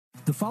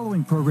The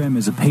following program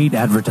is a paid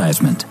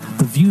advertisement.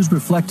 The views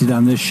reflected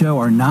on this show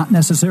are not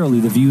necessarily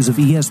the views of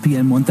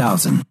ESPN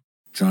 1000.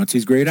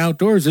 Chauncey's Great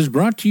Outdoors is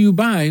brought to you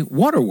by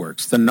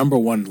Waterworks, the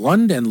 #1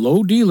 Lund and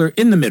Lowe dealer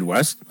in the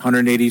Midwest,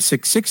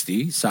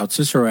 18660 South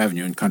Cicero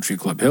Avenue in Country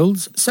Club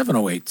Hills,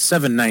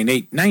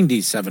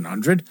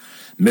 708-798-9700.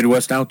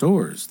 Midwest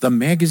Outdoors, the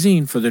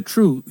magazine for the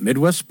true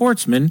Midwest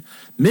sportsman,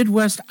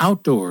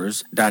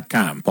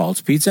 MidwestOutdoors.com.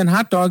 Paul's Pizza and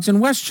Hot Dogs in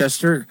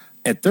Westchester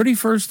at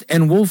 31st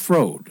and Wolf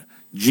Road.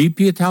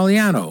 GP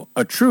Italiano,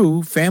 a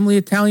true family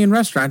Italian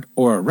restaurant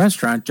or a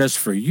restaurant just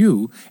for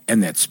you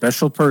and that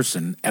special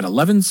person at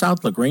 11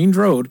 South LaGrange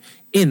Road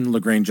in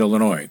LaGrange,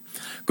 Illinois.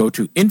 Go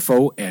to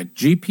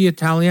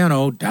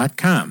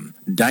info@gpitaliano.com.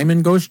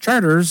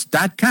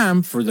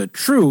 DiamondGhostCharters.com for the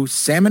true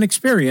salmon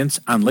experience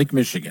on Lake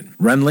Michigan.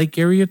 Rend Lake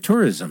Area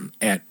Tourism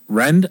at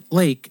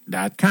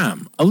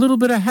rendlake.com. A little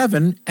bit of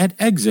heaven at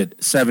exit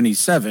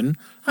 77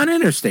 on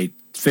Interstate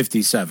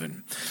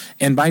 57.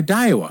 And by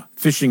Daiwa,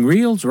 fishing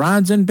reels,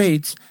 rods, and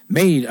baits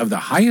made of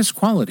the highest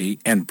quality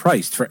and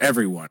priced for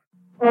everyone.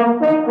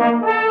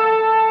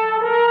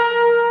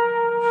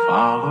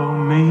 Follow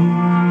me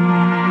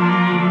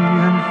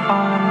and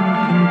find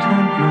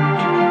contentment.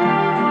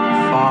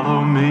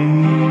 Follow me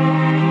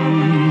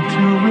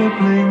to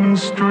rippling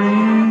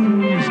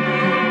streams.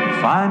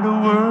 Find a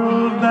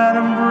world that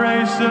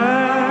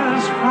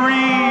embraces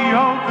free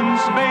open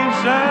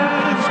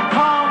spaces.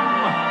 Come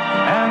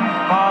and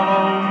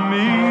follow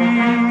me.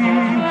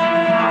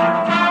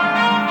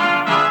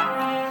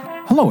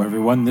 Hello,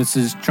 everyone. This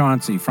is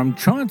Chauncey from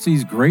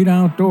Chauncey's Great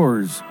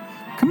Outdoors.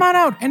 Come on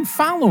out and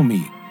follow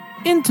me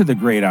into the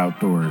great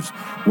outdoors,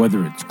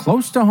 whether it's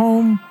close to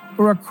home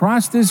or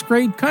across this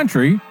great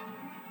country.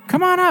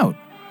 Come on out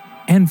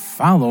and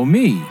follow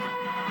me.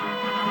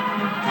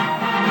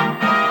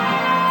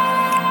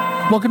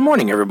 Well, good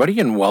morning, everybody,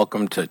 and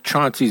welcome to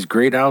Chauncey's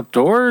Great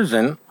Outdoors,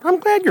 and I'm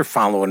glad you're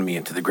following me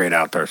into the great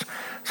outdoors.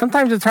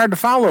 Sometimes it's hard to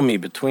follow me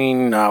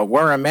between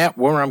where I'm at,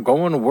 where I'm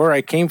going, where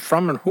I came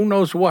from, and who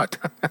knows what.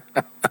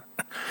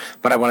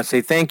 But I want to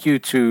say thank you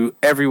to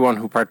everyone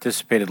who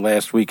participated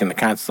last week in the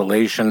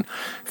Constellation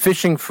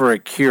Fishing for a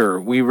Cure.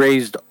 We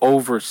raised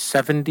over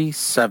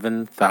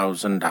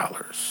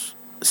 $77,000.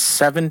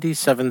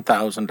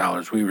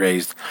 $77,000 we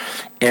raised,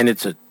 and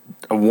it's a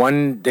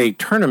one-day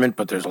tournament,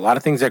 but there's a lot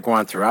of things that go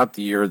on throughout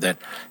the year that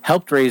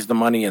helped raise the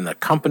money, and the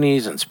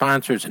companies and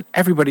sponsors and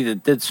everybody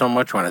that did so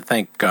much. I want to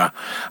thank our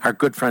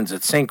good friends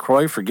at St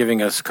Croix for giving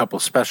us a couple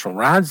special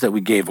rods that we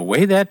gave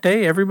away that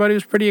day. Everybody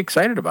was pretty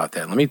excited about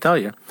that, let me tell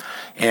you.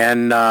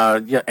 And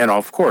and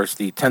of course,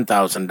 the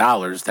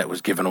 $10,000 that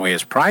was given away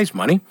as prize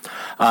money.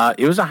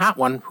 It was a hot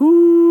one.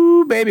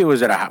 Whoo, baby,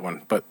 was it a hot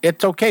one. But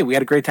it's okay. We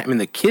had a great time.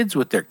 And the kids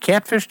with their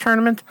catfish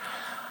tournament,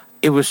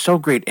 it was so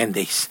great, and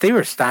they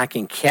were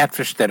stocking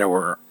catfish that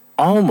were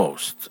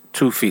almost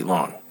 2 feet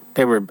long.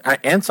 They were,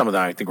 and some of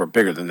them I think were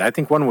bigger than that. I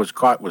think one was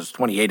caught was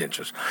 28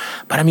 inches.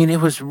 But I mean,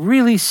 it was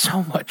really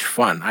so much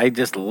fun. I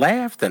just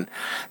laughed, and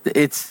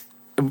it's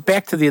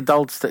back to the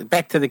adults,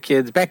 back to the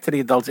kids, back to the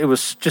adults. It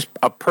was just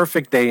a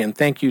perfect day, and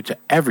thank you to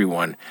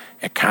everyone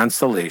at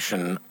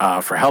Constellation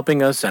for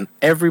helping us and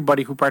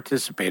everybody who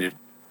participated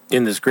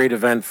in this great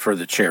event for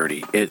the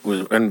charity. It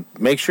was, and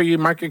make sure you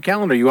mark your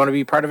calendar. You want to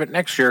be part of it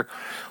next year.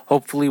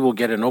 Hopefully we'll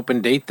get an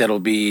open date that'll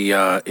be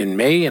in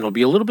May, and it'll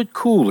be a little bit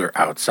cooler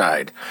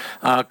outside.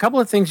 A couple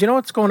of things. You know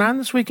what's going on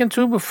this weekend,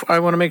 too? I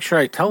want to make sure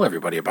I tell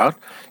everybody about.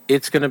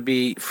 It's going to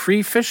be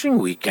Free Fishing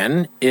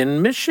Weekend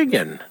in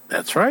Michigan.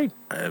 That's right.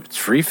 It's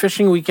Free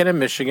Fishing Weekend in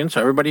Michigan,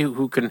 so everybody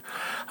who can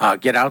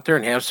get out there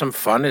and have some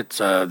fun. It's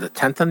the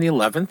 10th and the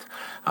 11th,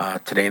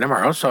 today and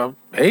tomorrow. So,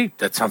 hey,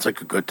 that sounds like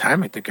a good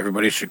time. I think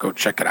everybody should go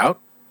check it out,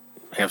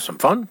 have some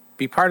fun,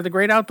 be part of the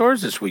great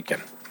outdoors this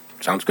weekend.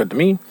 Sounds good to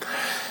me.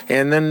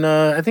 And then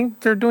I think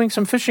they're doing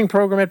some fishing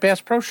program at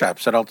Bass Pro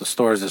Shops at all the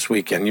stores this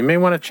weekend. You may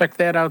want to check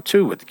that out,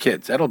 too, with the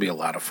kids. That'll be a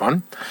lot of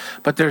fun.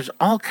 But there's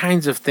all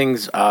kinds of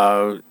things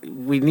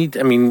we need.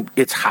 I mean,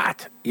 it's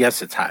hot.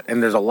 Yes, it's hot.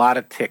 And there's a lot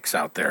of ticks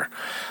out there.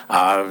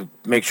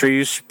 Make sure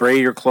you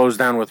spray your clothes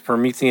down with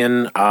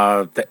Promethean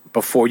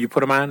before you put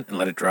them on and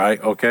let it dry,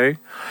 okay?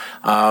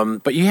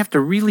 But you have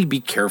to really be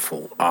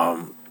careful.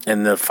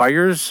 And the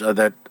fires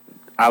that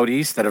out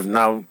east that have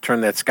now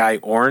turned that sky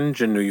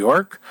orange in New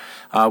York.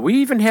 We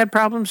even had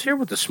problems here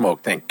with the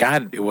smoke. Thank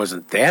God it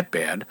wasn't that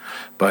bad,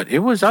 but it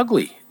was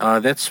ugly.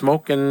 That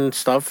smoke and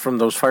stuff from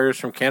those fires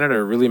from Canada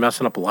are really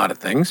messing up a lot of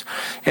things.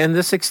 And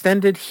this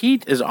extended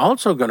heat is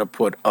also going to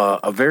put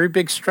a very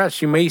big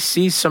stress. You may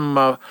see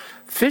some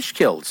fish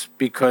kills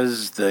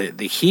because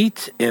the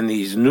heat in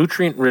these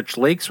nutrient-rich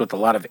lakes with a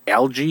lot of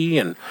algae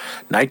and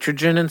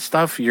nitrogen and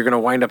stuff, you're going to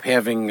wind up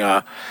having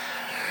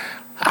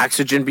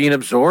oxygen being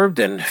absorbed,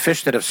 and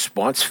fish that have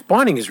spawned.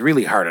 Spawning is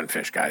really hard on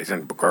fish, guys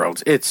and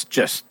girls. It's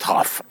just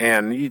tough,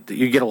 and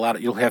you get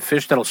you'll have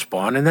fish that'll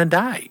spawn and then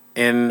die,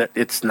 and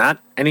it's not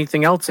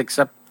anything else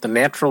except the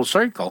natural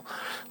cycle.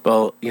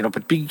 Well,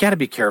 but you got to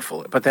be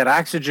careful. But that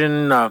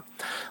oxygen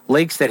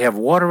lakes that have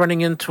water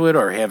running into it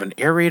or have an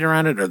aerator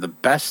on it are the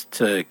best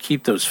to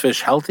keep those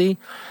fish healthy.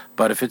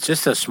 But if it's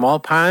just a small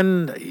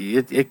pond,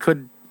 it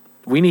could.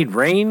 We need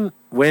rain,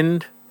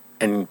 wind,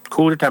 and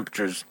cooler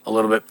temperatures a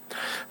little bit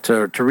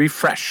to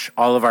refresh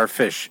all of our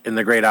fish in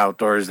the great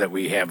outdoors that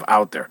we have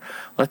out there.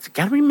 Got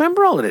to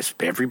remember all of this,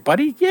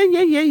 everybody.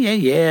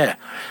 Yeah.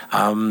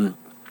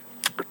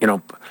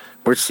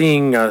 We're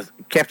seeing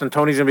Captain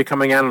Tony's going to be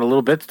coming on in a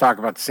little bit to talk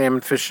about the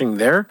salmon fishing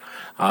there.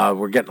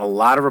 We're getting a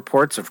lot of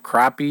reports of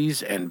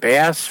crappies and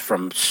bass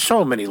from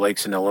so many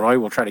lakes in Illinois.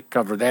 We'll try to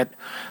cover that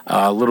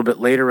a little bit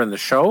later in the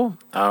show,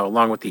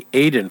 along with the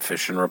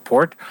InFisherman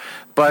report.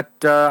 But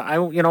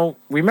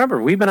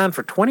remember, we've been on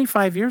for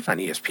 25 years on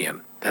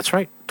ESPN. That's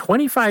right,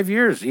 25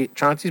 years.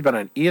 Chauncey's been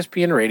on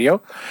ESPN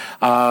Radio,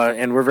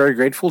 and we're very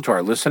grateful to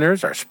our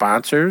listeners, our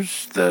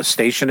sponsors, the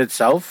station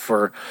itself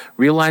for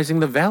realizing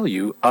the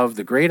value of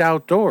the great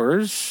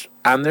outdoors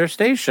on their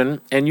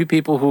station, and you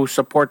people who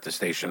support the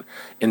station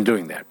in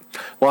doing that.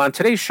 Well, on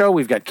today's show,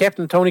 we've got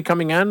Captain Tony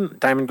coming on,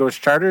 Diamond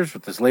Ghost Charters,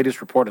 with his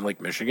latest report on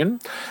Lake Michigan.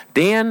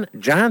 Dan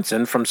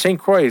Johnson from St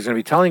Croix is going to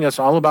be telling us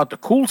all about the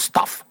cool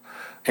stuff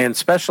and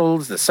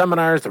specials, the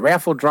seminars, the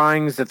raffle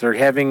drawings that they're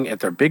having at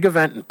their big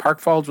event in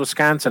Park Falls,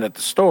 Wisconsin at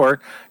the store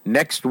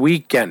next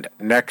weekend.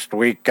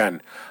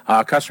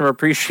 Customer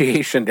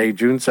Appreciation Day,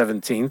 June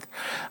 17th.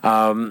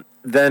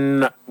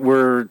 Then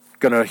we're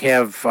going to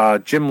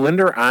have Jim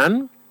Linder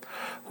on,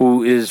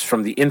 who is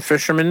from the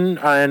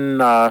InFisherman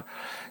and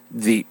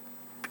the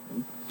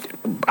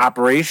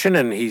operation,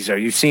 and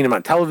you've seen him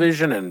on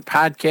television and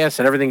podcasts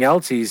and everything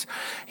else. He's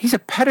a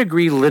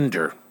pedigree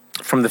Linder.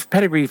 From the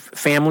pedigree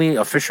family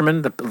of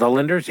fishermen, the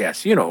Linders,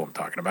 yes, you know who I'm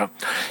talking about.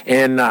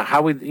 And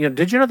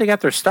did you know they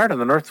got their start on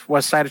the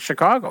northwest side of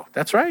Chicago?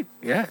 That's right,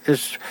 yeah.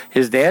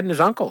 His dad and his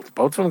uncle,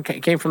 both of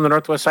them came from the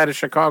northwest side of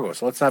Chicago,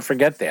 so let's not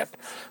forget that.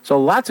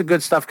 So lots of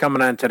good stuff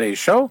coming on today's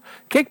show.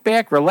 Kick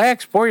back,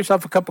 relax, pour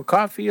yourself a cup of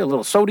coffee, a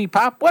little sody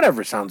pop,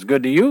 whatever sounds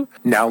good to you.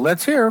 Now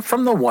let's hear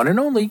from the one and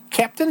only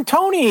Captain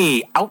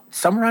Tony, out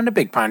somewhere on the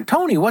Big Pond.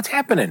 Tony, what's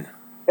happening?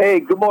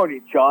 Hey, good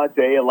morning,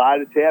 Chauncey. A lot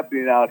is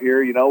happening out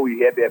here. We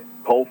had that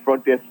cold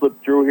front that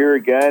slipped through here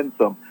again.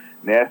 Some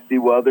nasty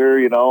weather,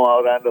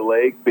 out on the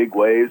lake, big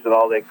waves and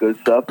all that good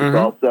stuff. It's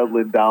all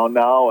settling down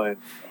now, and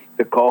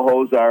the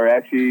cohos are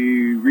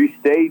actually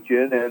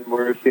restaging, and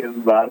we're seeing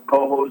a lot of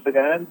cohos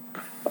again,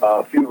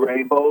 a few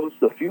rainbows,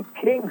 a few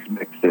kings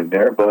mixed in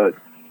there, but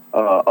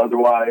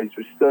otherwise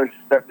we're still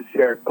starting to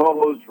see our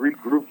cohos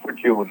regroup for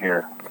June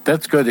here.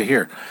 That's good to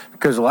hear,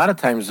 because a lot of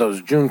times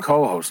those June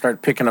cohos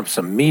start picking up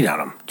some meat on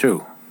them,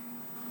 too.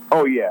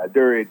 Oh, yeah.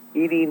 They're an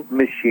eating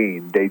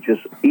machine. They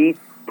just eat,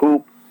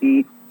 poop,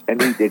 eat, and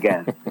eat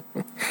again.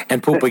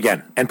 And poop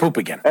again, and poop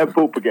again. And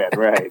poop again,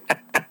 right.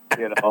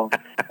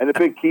 And the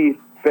big key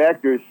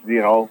factor is,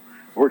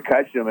 we're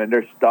catching them, and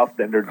they're stuffed,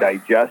 and they're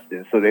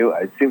digesting. So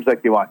it seems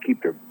like they want to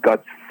keep their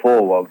guts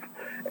full of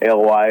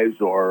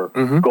alewives or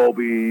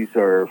gobies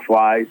or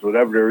flies,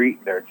 whatever they're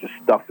eating, they're just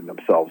stuffing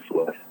themselves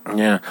with.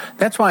 Yeah,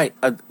 that's why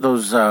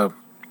those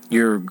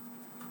your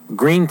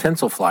green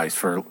tinsel flies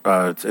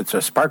it's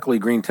a sparkly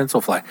green tinsel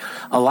fly.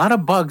 A lot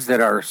of bugs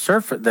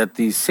that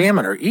these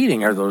salmon are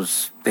eating are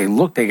those. They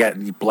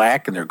got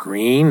black and they're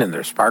green and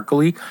they're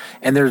sparkly,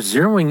 and they're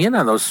zeroing in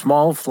on those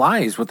small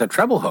flies with a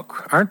treble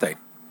hook, aren't they?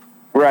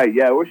 Right.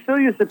 Yeah, we're still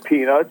using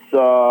peanuts.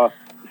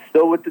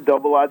 Still with the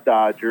double-odd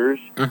Dodgers.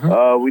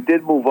 We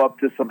did move up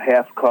to some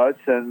half cuts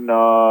and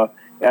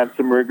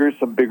some riggers,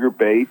 some bigger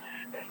baits,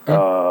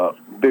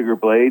 bigger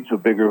blades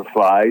with bigger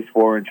flies,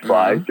 4-inch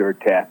flies they're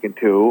attacking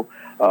too.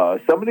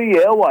 Some of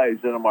the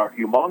alewives in them are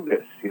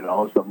humongous,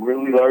 some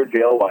really large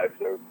alewives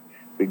that have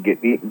been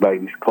getting eaten by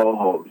these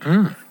cohos.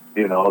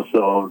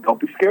 So don't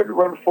be scared to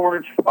run a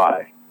 4-inch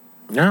fly.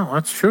 No,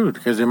 that's true,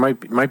 because they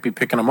might be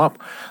picking them up.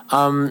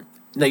 Now,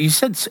 you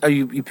said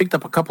you picked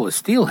up a couple of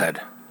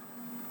steelhead.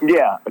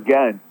 Yeah,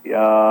 again,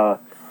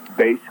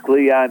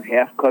 basically on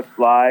half-cut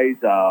flies.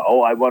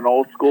 I went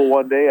old school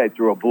one day. I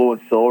threw a blue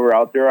and silver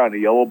out there on a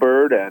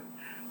yellowbird, and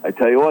I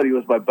tell you what, he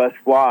was my best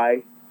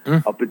fly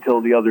up until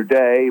the other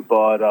day.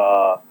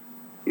 But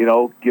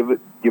give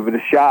it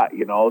a shot.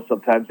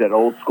 Sometimes that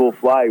old school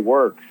fly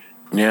works.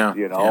 Yeah.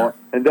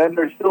 And then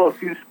there's still a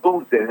few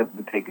spoons that have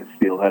been taking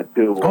steelhead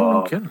too.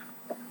 No kidding.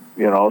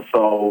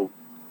 So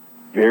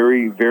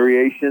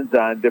variations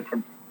on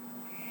different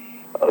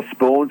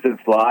spoons and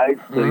flies,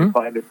 so you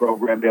find a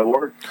program that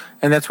works.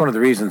 And that's one of the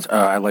reasons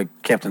I like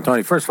Captain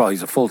Tony. First of all,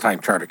 he's a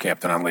full-time charter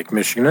captain on Lake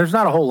Michigan. There's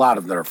not a whole lot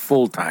of them that are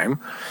full-time.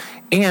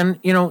 And,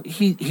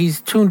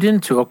 he's tuned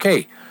into,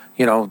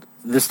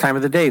 this time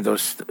of the day,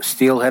 those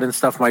steelhead and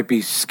stuff might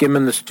be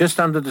skimming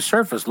just under the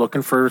surface,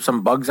 looking for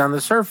some bugs on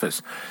the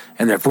surface.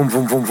 And they're boom,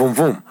 boom, boom, boom,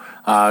 boom.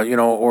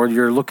 Or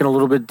you're looking a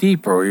little bit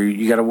deeper, or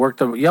you got to work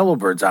the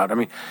yellowbirds out. I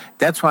mean,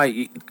 that's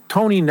why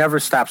Tony never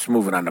stops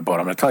moving on the boat.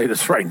 I'm going to tell you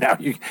this right now.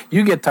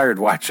 You get tired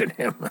watching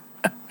him.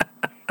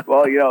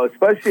 Well,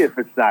 especially if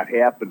it's not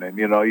happening,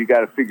 you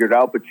got to figure it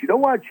out. But you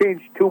don't want to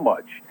change too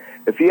much.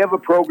 If you have a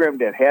program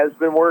that has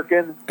been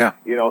working,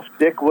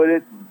 stick with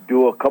it.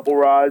 Do a couple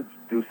rods,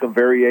 do some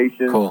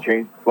variations,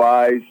 change the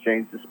flies,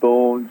 change the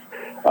spoons.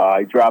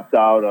 I dropped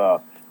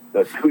out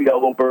the 2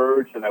 yellow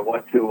birds, and I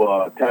went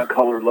to 10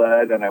 color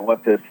lead, and I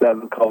went to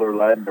 7 color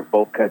lead, and they're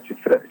both catching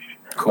fish.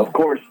 Cool. Of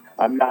course,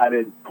 I'm not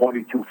in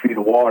 22 feet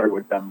of water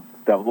with them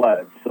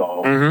lead,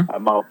 so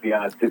I'm out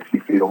beyond 60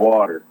 feet of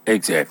water.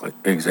 Exactly.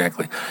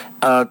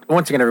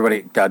 Once again,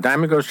 everybody,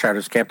 Diamond Ghost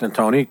Charters, Captain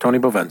Tony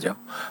Bovenzio.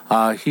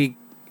 He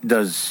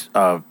does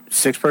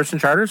 6-person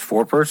charters,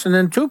 4-person,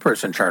 and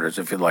 2-person charters,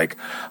 if you like.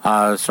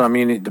 So, I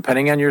mean,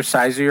 depending on your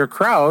size of your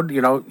crowd,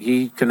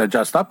 he can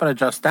adjust up and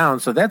adjust down.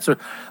 So that's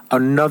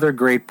another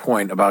great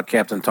point about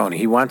Captain Tony.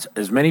 He wants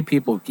as many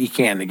people he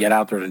can to get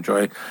out there and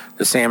enjoy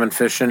the salmon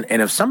fishing.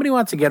 And if somebody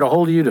wants to get a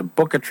hold of you to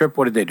book a trip,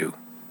 what did they do?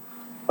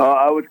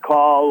 I would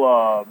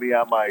call me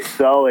on my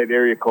cell at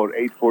area code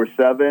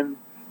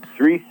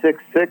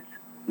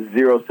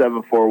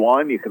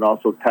 847-366-0741. You can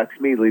also text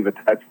me, leave a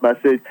text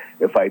message.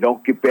 If I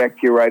don't get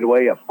back to you right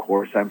away, of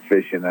course I'm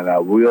fishing, and I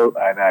will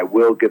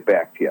get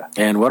back to you.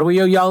 And what do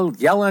we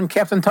yell on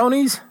Captain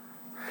Tony's?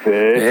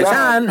 Fish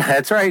on.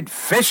 That's right.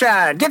 Fish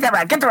on. Get the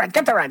rod. Get the net.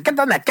 Get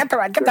the net.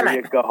 There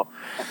you go.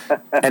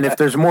 And if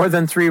there's more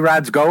than 3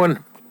 rods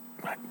going,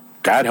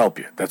 God help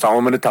you. That's all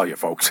I'm going to tell you,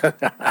 folks.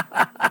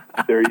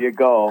 There you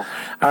go. All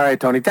right,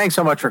 Tony. Thanks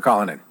so much for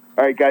calling in.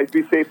 All right, guys.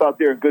 Be safe out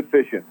there and good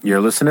fishing.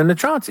 You're listening to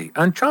Chauncey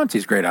on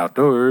Chauncey's Great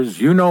Outdoors.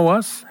 You know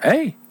us.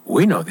 Hey,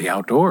 we know the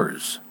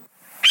outdoors.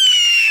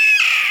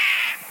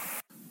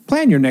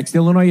 Plan your next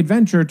Illinois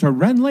adventure to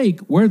Wren Lake,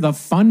 where the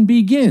fun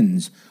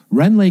begins.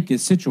 Wren Lake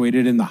is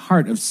situated in the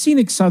heart of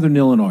scenic southern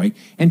Illinois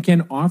and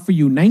can offer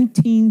you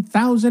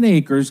 19,000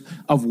 acres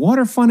of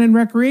water fun and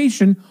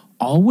recreation,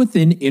 all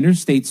within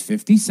Interstates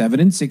 57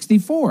 and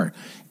 64.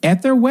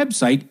 At their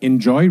website,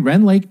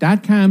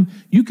 enjoywrenlake.com,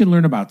 you can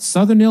learn about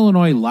Southern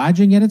Illinois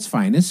lodging at its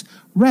finest,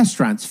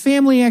 restaurants,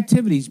 family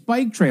activities,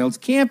 bike trails,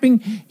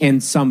 camping,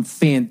 and some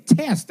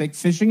fantastic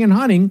fishing and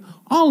hunting,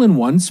 all in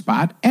one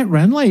spot at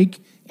Wren Lake.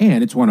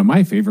 And it's one of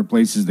my favorite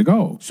places to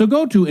go. So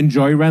go to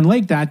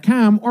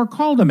enjoywrenlake.com or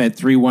call them at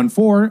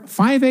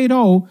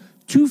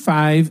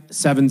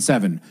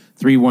 314-580-2577.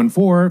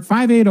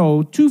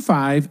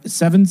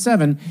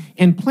 314-580-2577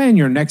 and plan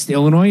your next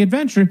Illinois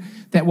adventure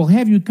that will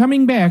have you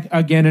coming back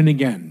again and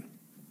again.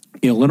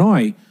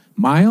 Illinois,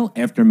 mile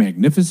after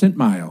magnificent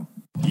mile.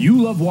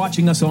 You love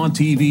watching us on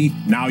TV?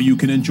 Now you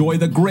can enjoy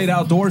the great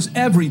outdoors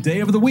every day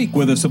of the week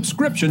with a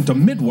subscription to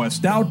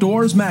Midwest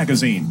Outdoors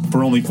magazine.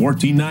 For only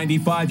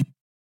 $14.95,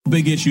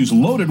 big issues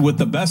loaded with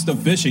the best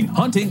of fishing,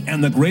 hunting,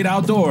 and the great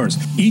outdoors.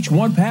 Each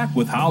one packed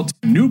with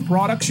new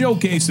product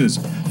showcases.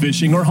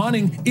 Fishing or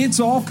hunting, it's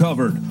all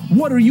covered.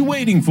 What are you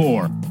waiting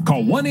for?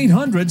 Call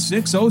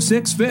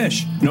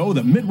 1-800-606-FISH. Know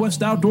that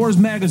Midwest Outdoors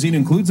magazine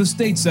includes a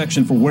state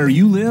section for where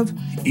you live.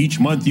 Each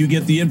month you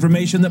get the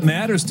information that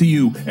matters to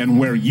you and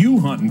where you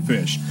hunt and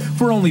fish.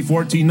 For only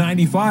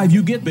 $14.95,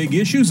 you get big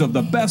issues of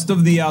the best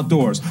of the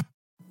outdoors.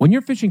 When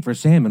you're fishing for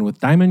salmon with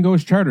Diamond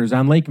Ghost Charters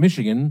on Lake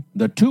Michigan,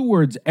 the 2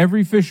 words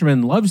every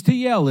fisherman loves to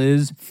yell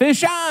is,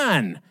 fish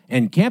on!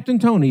 And Captain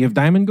Tony of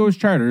Diamond Ghost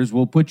Charters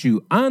will put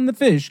you on the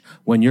fish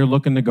when you're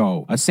looking to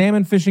go. A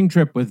salmon fishing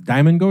trip with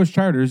Diamond Ghost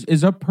Charters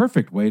is a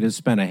perfect way to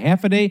spend a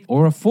half a day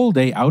or a full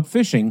day out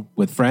fishing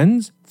with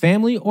friends,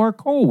 family, or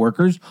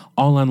co-workers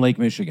all on Lake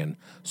Michigan.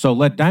 So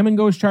let Diamond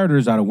Ghost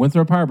Charters out of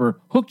Winthrop Harbor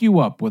hook you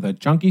up with a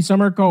chunky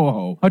summer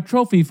coho, a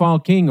trophy fall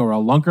king, or a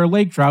lunker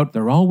lake trout.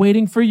 They're all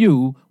waiting for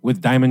you with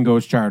Diamond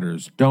Ghost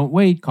Charters. Don't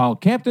wait. Call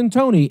Captain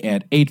Tony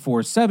at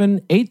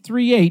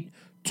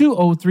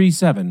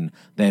 847-838-2037.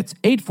 That's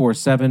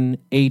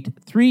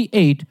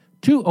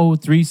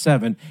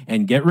 847-838-2037.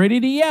 And get ready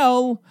to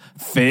yell,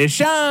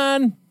 fish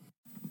on!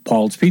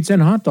 Paul's Pizza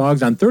and Hot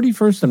Dogs on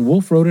 31st and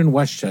Wolf Road in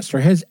Westchester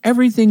has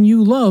everything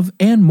you love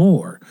and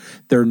more.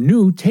 Their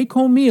new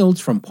take-home meals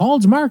from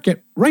Paul's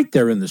Market right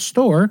there in the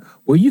store,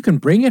 where you can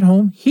bring it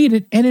home, heat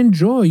it, and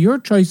enjoy your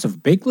choice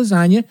of baked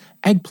lasagna,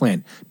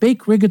 eggplant,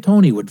 baked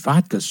rigatoni with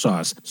vodka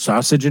sauce,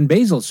 sausage and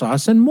basil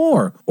sauce, and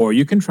more. Or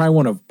you can try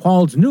one of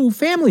Paul's new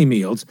family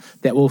meals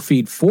that will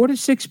feed 4 to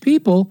 6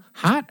 people,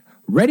 hot,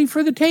 ready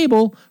for the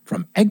table,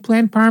 from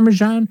eggplant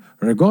parmesan,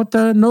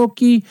 ricotta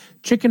gnocchi,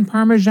 chicken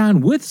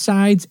parmesan with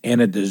sides,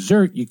 and a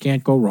dessert you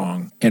can't go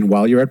wrong. And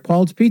while you're at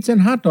Paul's Pizza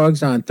and Hot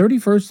Dogs on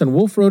 31st and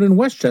Wolf Road in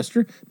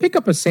Westchester, pick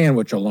up a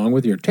sandwich along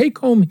with your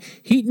take-home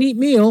heat and eat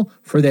meal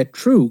for that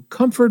true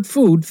comfort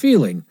food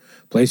feeling.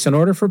 Place an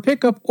order for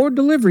pickup or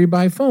delivery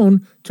by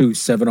phone to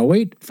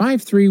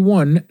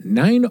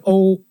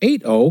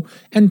 708-531-9080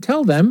 and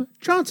tell them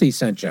Chauncey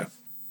sent you.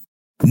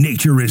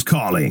 Nature is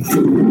calling.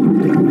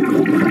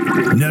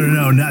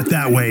 No, not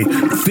that way.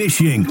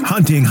 Fishing,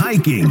 hunting,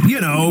 hiking,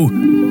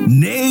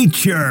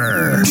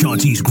 nature.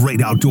 Chauncey's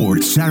Great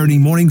Outdoors, Saturday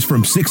mornings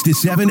from 6 to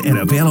 7 and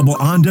available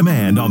on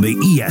demand on the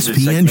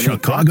ESPN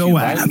Chicago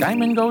app.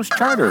 Diamond Ghost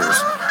Charters.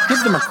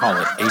 Give them a call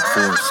at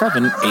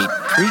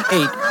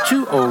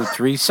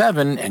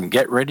 847-838-2037 and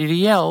get ready to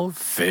yell,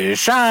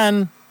 fish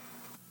on.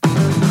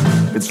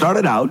 It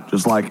started out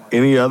just like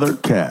any other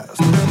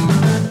cast.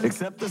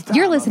 Except this time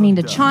You're listening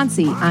to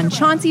Chauncey on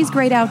Chauncey's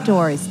Great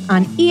Outdoors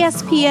on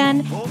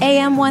ESPN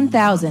AM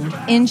 1000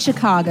 in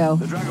Chicago.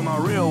 The Dragon Ball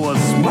Reel was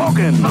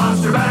smoking.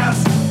 Monster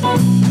Bass,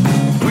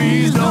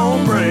 please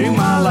don't break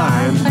my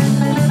line.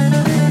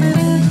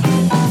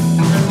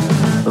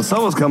 The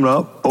sun was coming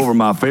up over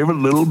my favorite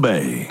little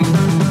bay.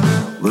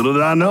 Little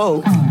did I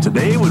know,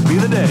 today would be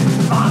the day.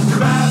 Monster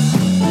Bass,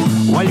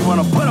 why you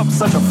want to put up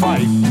such a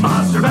fight?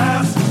 Monster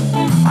Bass,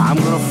 I'm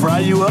going to fry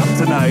you up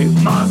tonight.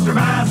 Monster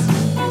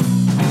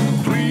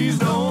Bass, please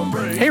don't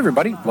break. Hey,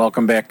 everybody.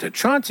 Welcome back to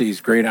Chauncey's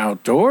Great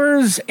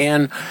Outdoors.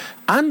 And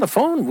on the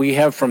phone, we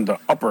have from the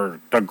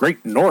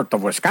great north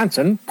of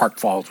Wisconsin, Park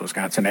Falls,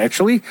 Wisconsin,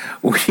 actually,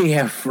 we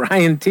have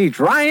Ryan Teach.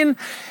 Ryan,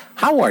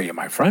 how are you,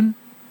 my friend?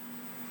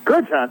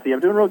 Good, Chauncey.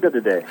 I'm doing real good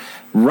today.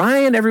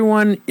 Ryan,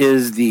 everyone,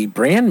 is the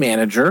brand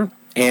manager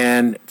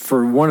and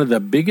for one of the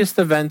biggest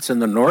events in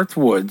the North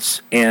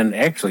Woods, and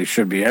actually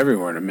should be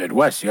everywhere in the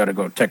Midwest. You ought to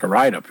go take a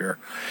ride up here.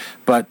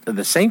 But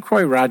the St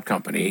Croix Rod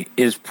Company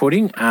is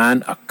putting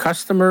on a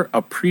customer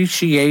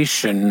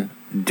appreciation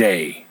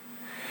day.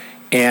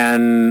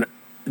 And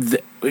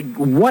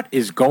what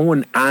is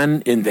going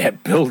on in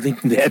that building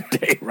that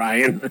day,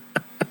 Ryan?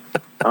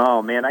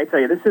 Oh, man, I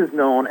tell you, this is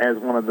known as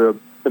one of the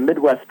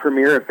Midwest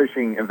premier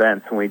fishing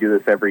events when we do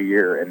this every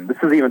year. And this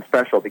is even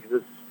special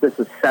because this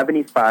is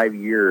 75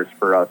 years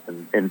for us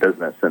in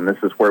business. And this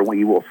is where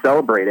we will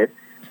celebrate it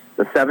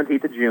the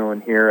 17th of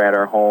June here at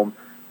our home,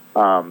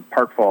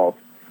 Park Falls.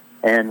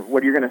 And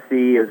what you're going to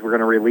see is we're going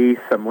to release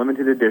some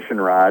limited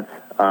edition rods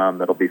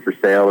that'll be for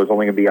sale. There's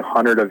only going to be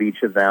 100 of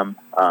each of them,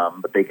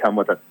 but they come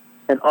with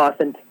an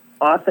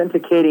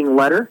authenticating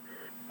letter.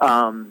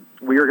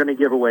 We are going to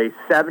give away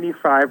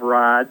 75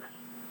 rods.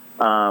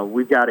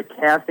 We've got a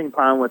casting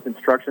pond with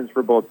instructions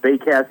for both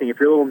bait casting. If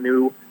you're a little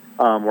new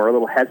or a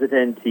little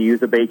hesitant to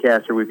use a bait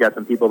caster, we've got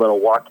some people that will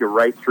walk you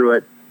right through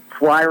it.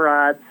 Fly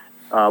rods,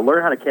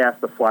 learn how to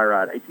cast the fly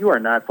rod. If you are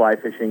not fly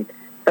fishing,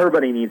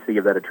 everybody needs to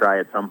give that a try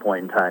at some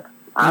point in time.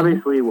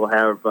 Obviously, we'll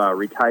have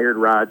retired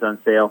rods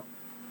on sale.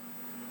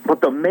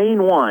 But the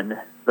main one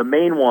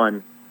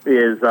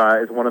is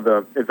one of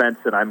the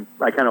events that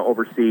I kind of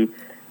oversee,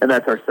 and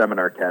that's our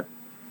seminar tent.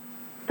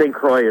 St.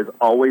 Croix has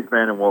always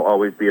been and will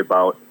always be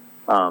about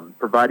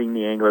providing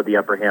the angler the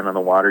upper hand on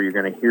the water. You're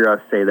going to hear us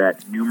say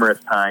that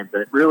numerous times,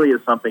 and it really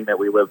is something that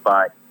we live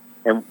by.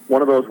 And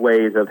one of those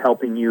ways of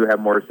helping you have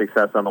more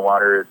success on the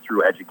water is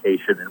through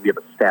education, and we have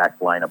a stacked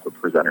lineup of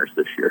presenters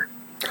this year.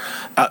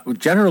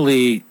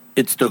 Generally,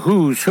 it's the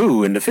who's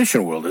who in the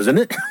fishing world, isn't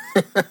it?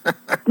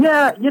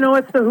 Yeah,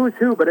 it's the who's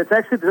who, but it's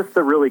actually just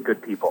the really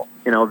good people.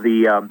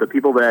 The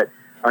people that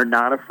are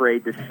not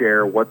afraid to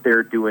share what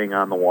they're doing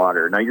on the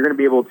water. Now, you're going to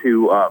be able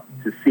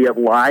to see it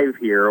live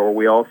here, or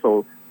we're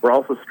also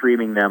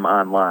streaming them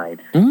online.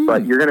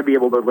 But you're going to be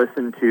able to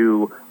listen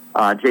to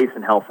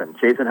Jason Helfand.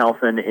 Jason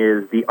Helfand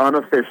is the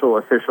unofficial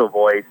official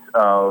voice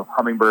of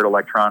Humminbird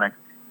Electronics.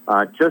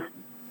 Just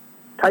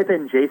type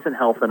in Jason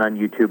Helfand on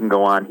YouTube and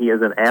go on. He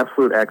is an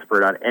absolute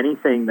expert on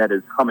anything that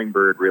is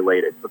Humminbird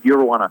related. So if you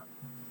ever want to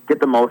get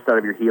the most out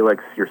of your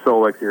Helix, your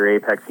Solix, your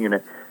Apex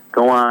unit,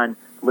 go on,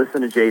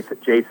 listen to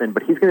Jason.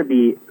 But he's going to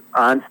be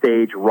on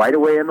stage right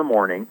away in the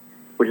morning,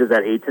 which is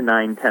at 8 to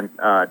 9, 10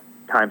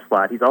 time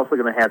slot. He's also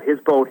going to have his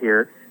boat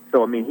here.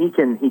 So, he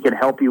can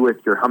help you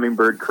with your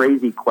Humminbird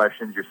crazy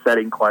questions, your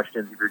setting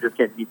questions. If you're just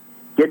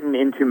getting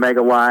into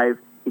Mega Live,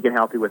 he can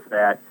help you with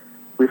that.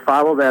 We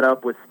follow that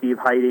up with Steve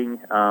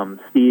Heiting.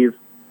 Steve,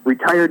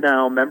 retired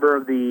now, member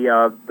of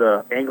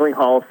the Angling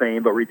Hall of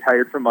Fame, but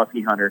retired from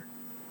muskie hunter.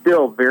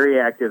 Still very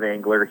active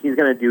angler. He's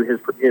going to do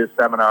his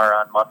seminar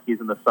on muskies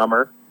in the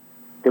summer.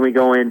 Then we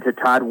go into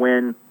Todd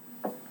Wynn.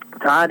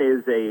 Todd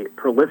is a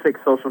prolific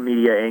social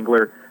media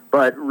angler,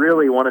 but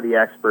really one of the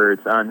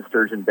experts on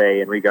Sturgeon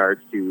Bay in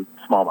regards to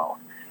smallmouth.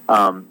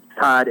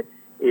 Todd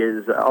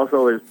is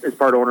also is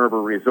part owner of a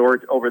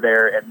resort over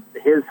there, and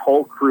his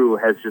whole crew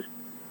has just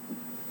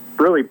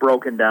really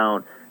broken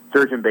down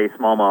Sturgeon Bay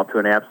smallmouth to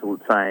an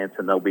absolute science,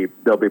 and they'll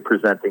be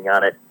presenting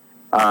on it.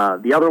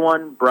 The other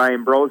one,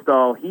 Brian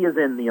Brosdahl, he is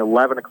in the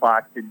 11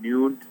 o'clock to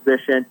noon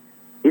position.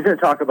 He's going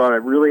to talk about a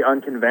really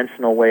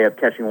unconventional way of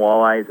catching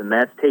walleyes, and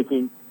that's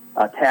taking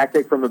a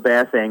tactic from the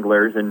bass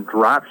anglers and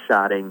drop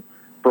shotting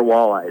for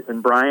walleyes.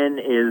 And Brian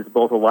is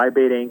both a live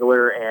bait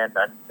angler and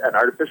an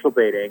artificial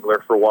bait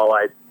angler for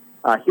walleyes.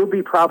 He'll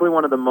be probably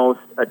one of the most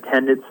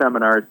attended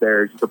seminars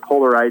there. Just a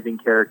polarizing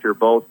character,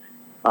 both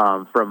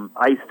from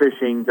ice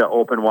fishing to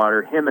open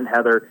water. Him and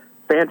Heather,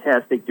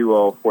 fantastic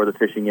duo for the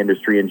fishing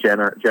industry in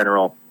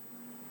general.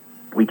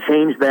 We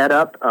changed that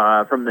up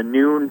from the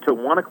noon to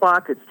 1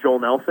 o'clock. It's Joel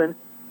Nelson.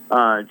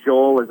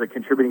 Joel is a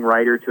contributing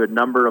writer to a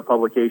number of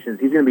publications.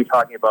 He's going to be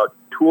talking about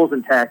tools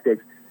and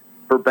tactics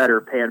for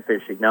better pan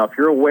fishing. Now, if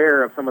you're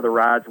aware of some of the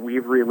rods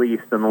we've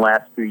released in the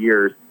last few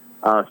years,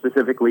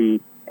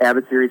 specifically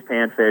Avid Series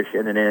Panfish,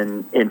 and then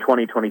in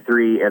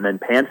 2023, and then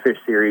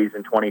Panfish Series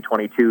in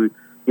 2022,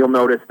 you'll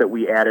notice that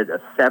we added a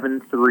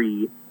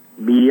 7.3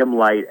 medium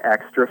light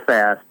extra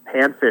fast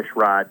panfish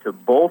rod to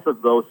both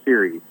of those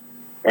series.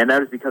 And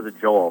that is because of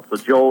Joel. So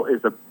Joel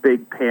is a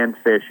big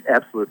panfish,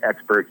 absolute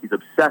expert. He's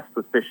obsessed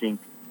with fishing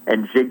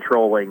and jig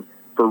trolling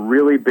for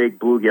really big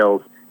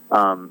bluegills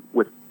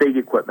with big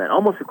equipment,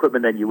 almost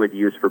equipment that you would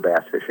use for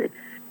bass fishing.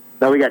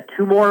 Now we got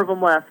 2 more of them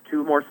left,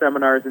 2 more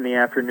seminars in the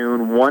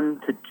afternoon.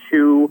 1 to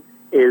 2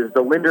 is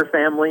the Linder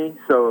family.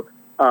 So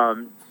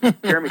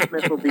Jeremy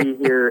Smith will be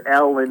here,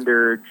 Al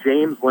Linder,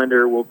 James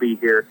Linder will be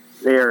here.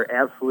 They are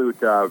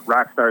absolute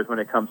rock stars when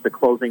it comes to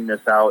closing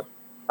this out.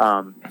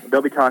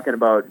 They'll be talking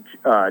about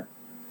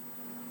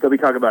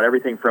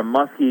everything from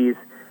muskies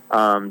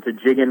to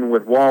jigging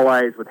with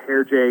walleyes, with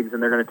hair jigs,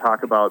 and they're going to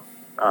talk about.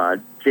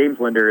 James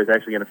Linder is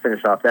actually going to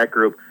finish off that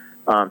group,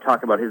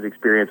 talking about his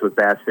experience with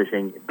bass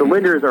fishing. The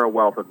Linders are a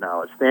wealth of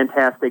knowledge.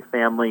 Fantastic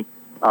family,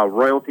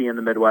 royalty in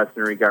the Midwest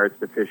in regards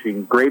to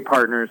fishing. Great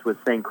partners with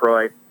St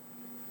Croix.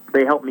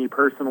 They helped me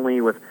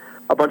personally with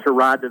a bunch of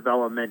rod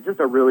development.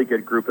 Just a really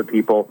good group of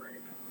people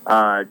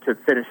to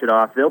finish it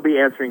off. They'll be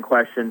answering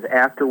questions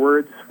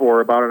afterwards for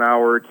about an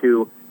hour or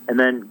 2, and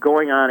then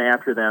going on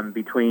after them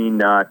between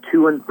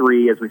 2 and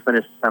 3 as we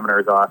finish the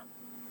seminars off.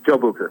 Joe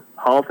Bucher,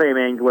 Hall of Fame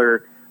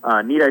angler.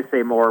 Need I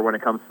say more when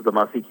it comes to the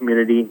muskie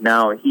community?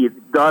 Now, he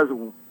does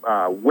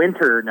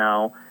winter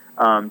now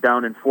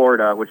down in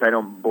Florida, which I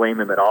don't blame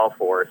him at all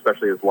for,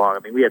 especially as long. I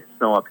mean, we had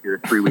snow up here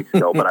 3 weeks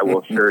ago, but I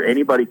will assure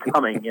anybody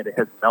coming, it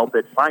has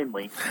melted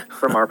finally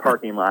from our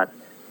parking lot.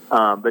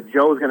 But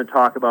Joe is going to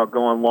talk about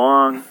going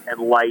long and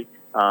light,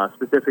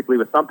 specifically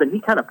with something he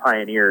kind of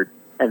pioneered,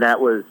 and that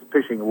was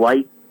fishing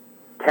light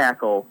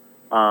tackle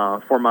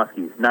for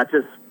muskies, not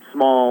just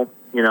small,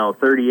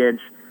 30-inch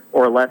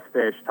or less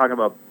fish, talking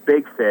about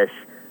big fish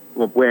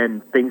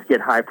when things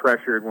get high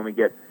pressured, when we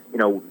get,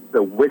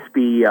 the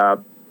wispy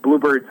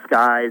bluebird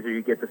skies, or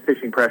you get the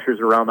fishing pressures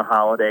around the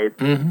holidays.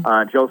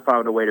 Joe's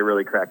found a way to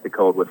really crack the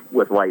code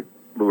with light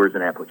lures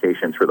and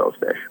applications for those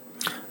fish.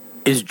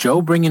 Is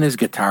Joe bringing his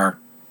guitar?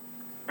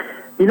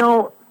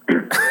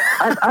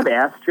 I've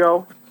asked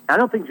Joe. I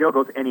don't think Joe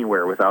goes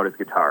anywhere without his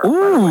guitar.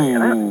 Ooh,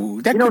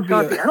 I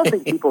don't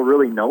think people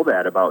really know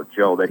that about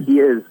Joe, that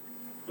he's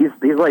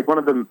like one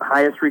of the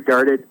highest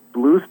regarded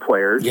blues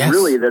players,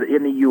 really, that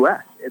in the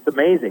U.S. It's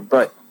amazing.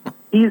 But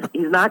he's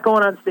not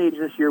going on stage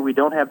this year. We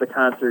don't have the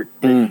concert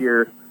this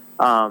year.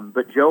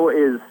 But Joe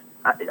is,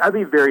 I'd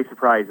be very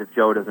surprised if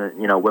Joe doesn't,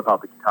 whip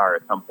out the guitar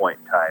at some point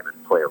in time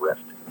and play a riff.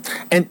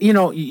 And,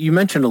 you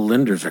mentioned the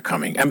Linders are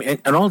coming. I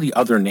mean, and all the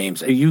other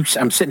names.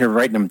 I'm sitting here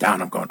writing them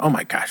down. I'm going, oh,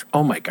 my gosh.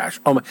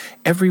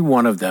 Every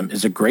one of them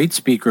is a great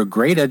speaker, a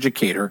great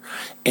educator,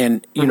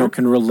 and,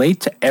 can relate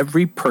to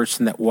every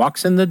person that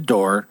walks in the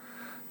door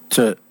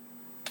to,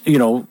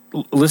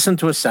 listen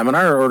to a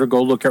seminar or to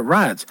go look at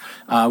rods.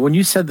 When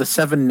you said the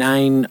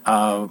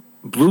 7.9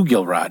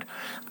 bluegill rod,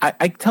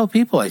 I tell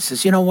people, I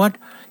says, you know what?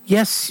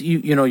 Yes, you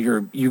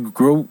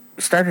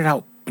started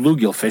out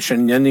bluegill fishing,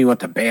 and then you went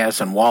to bass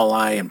and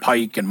walleye and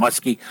pike and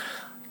muskie.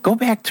 Go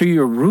back to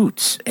your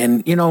roots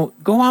and,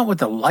 go out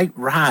with a light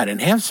rod and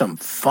have some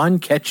fun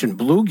catching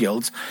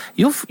bluegills.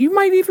 You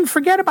might even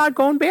forget about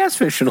going bass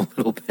fishing a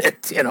little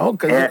bit,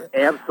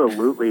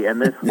 Absolutely.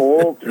 And this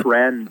whole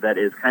trend that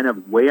is kind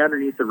of way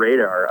underneath the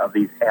radar of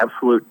these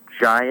absolute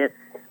giant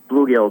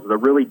bluegills, the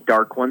really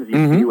dark ones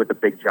you see with the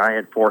big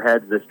giant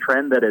foreheads, this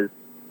trend that is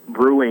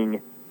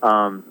brewing.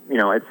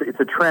 It's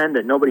a trend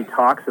that nobody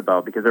talks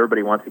about because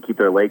everybody wants to keep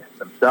their lakes to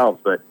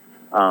themselves. But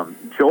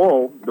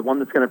Joel, the one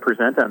that's going to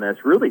present on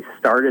this, really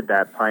started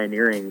that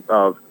pioneering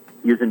of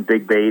using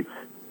big baits.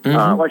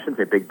 Well, I shouldn't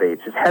say big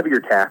baits, just heavier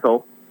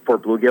tackle for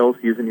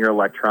bluegills using your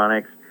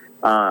electronics.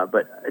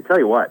 But I tell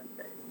you what,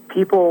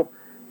 people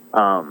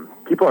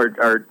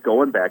are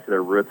going back to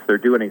their roots. They're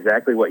doing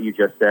exactly what you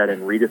just said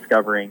and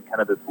rediscovering kind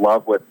of this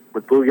love with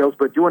bluegills,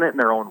 but doing it in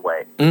their own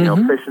way.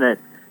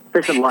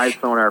 Fishing live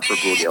sonar for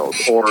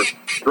bluegills, or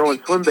throwing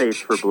swim baits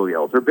for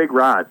bluegills, or big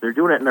rods. They're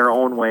doing it in their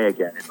own way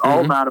again. It's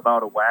all not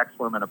about a wax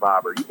worm and a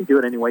bobber. You can do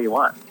it any way you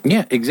want.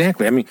 Yeah,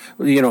 exactly. I mean,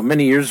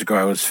 many years ago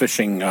I was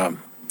fishing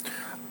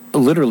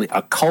literally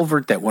a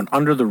culvert that went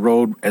under the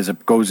road as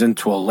it goes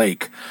into a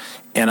lake.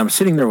 And I'm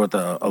sitting there with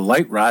a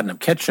light rod,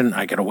 and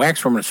I got a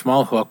wax worm and a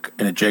small hook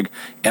and a jig,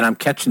 and I'm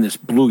catching this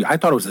bluegill. I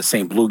thought it was the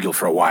same bluegill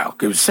for a while.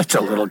 It was such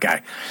a little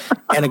guy.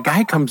 And a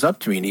guy comes up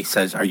to me, and he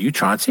says, "Are you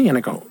Chauncey?" And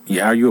I go,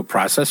 "Yeah, are you a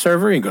process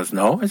server?" He goes,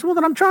 "No." I said, "Well,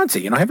 then I'm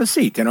Chauncey. Have a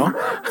seat,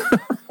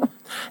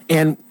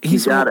 And he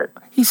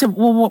said,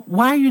 "Well,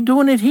 why are you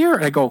doing it here?"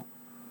 And I go,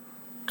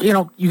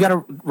 you got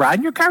a rod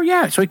in your car?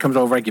 Yeah. So he comes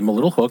over, I give him a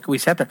little hook, we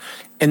sat there.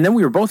 And then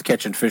we were both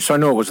catching fish, so I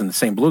know it wasn't the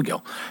same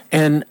bluegill.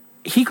 And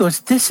he goes,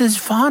 "This is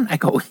fun." I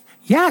go,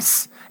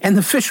 "Yes." And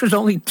the fish was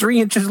only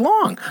 3 inches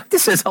long.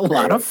 This is a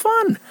lot of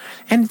fun.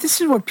 And this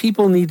is what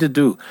people need to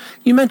do.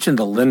 You mentioned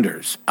the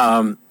Linders.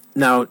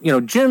 Now,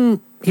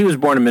 Jim, he was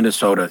born in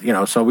Minnesota,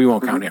 so we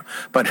won't count him.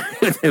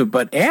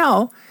 But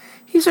Al,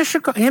 he's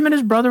him and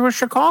his brother were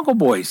Chicago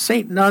boys,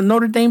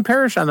 Notre Dame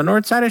Parish on the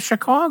north side of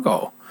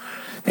Chicago.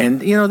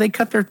 And, they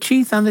cut their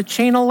teeth on the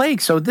chain of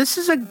lakes. So this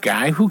is a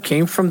guy who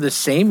came from the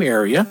same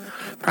area,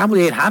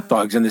 probably ate hot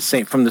dogs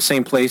from the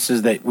same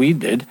places that we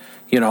did,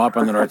 up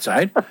on the north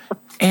side.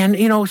 And,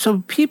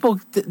 so people,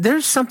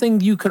 there's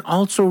something you can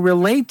also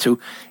relate to.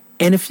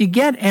 And if you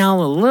get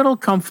Al a little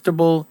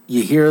comfortable,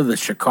 you hear the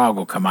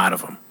Chicago come out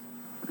of him.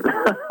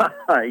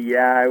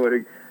 Yeah, I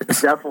would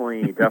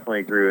definitely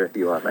agree with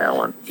you on that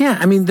one. Yeah,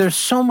 I mean, there's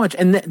so much.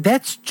 And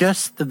that's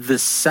just the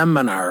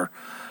seminar.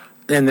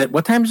 And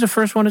what time is the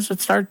first one? Does it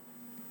start,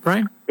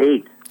 Ryan?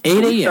 8. 8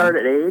 a.m. We start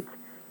at 8.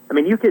 I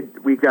mean,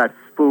 we've got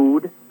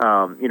food,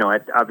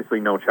 at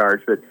obviously no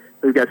charge, but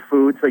we've got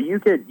food. So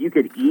you could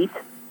eat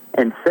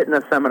and sit in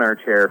a seminar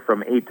chair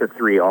from 8 to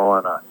 3 all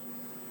on us.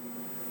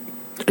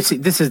 See,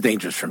 this is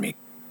dangerous for me.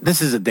 This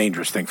is a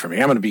dangerous thing for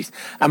me. I'm going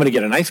to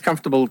get a nice,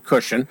 comfortable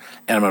cushion,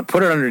 and I'm going to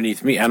put it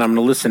underneath me, and I'm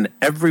going to listen to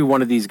every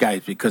one of these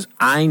guys because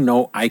I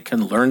know I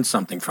can learn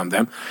something from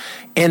them.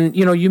 And,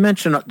 you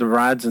mentioned the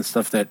rods and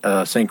stuff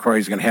that St. Croix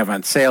is going to have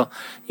on sale.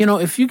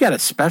 If you got a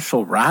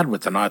special rod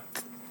with a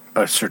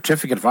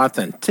certificate of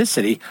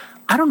authenticity,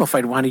 I don't know if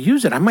I'd want to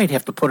use it. I might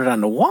have to put it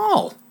on the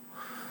wall.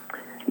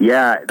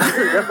 Yeah, these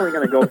are definitely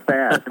going to go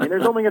fast. I mean,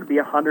 there's only going to be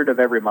 100 of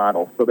every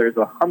model. So there's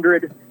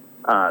 100...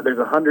 there's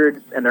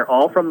 100, and they're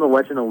all from the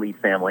Legend Elite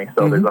family.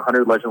 So there's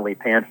 100 Legend Elite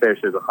panfish,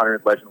 there's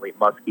 100 Legend Elite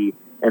muskie,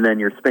 and then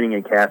your spinning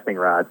and casting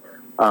rods.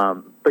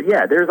 But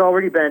yeah, there's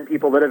already been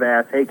people that have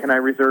asked, hey, can I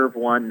reserve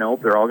one?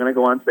 Nope, they're all going to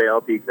go on sale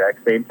at the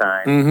exact same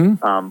time,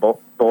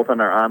 both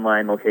on our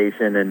online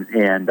location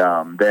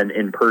and then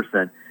in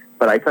person.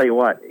 But I tell you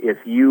what, if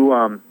you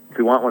want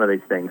one of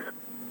these things,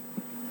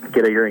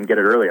 get here and get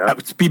it early.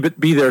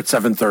 Be there at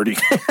 7:30.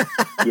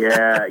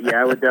 Yeah,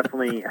 I would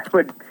definitely.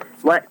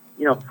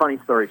 Funny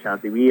story,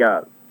 Chauncey.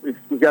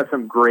 We've got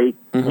some great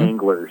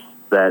anglers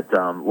that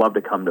love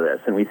to come to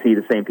this, and we see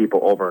the same people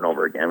over and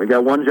over again. We've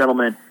got one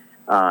gentleman,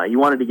 he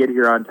wanted to get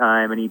here on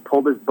time, and he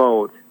pulled his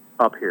boat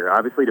up here,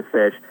 obviously to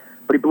fish,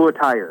 but he blew a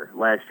tire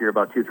last year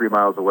about 2-3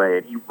 miles away,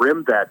 and he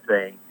rimmed that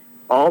thing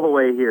all the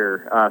way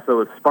here. So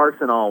it was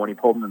sparks and all when he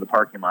pulled him in the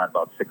parking lot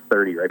about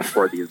 6:30 right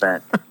before the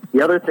event.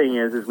 The other thing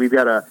is we've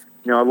got a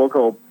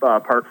local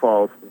Park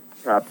Falls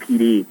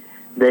PD.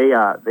 They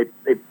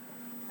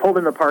pulled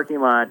in the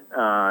parking lot.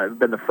 It's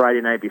been the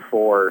Friday night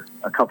before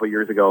a couple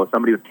years ago.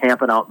 Somebody was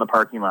camping out in the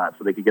parking lot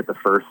so they could get the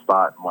first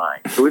spot in line.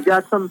 So we've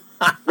got some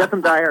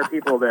diehard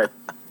people that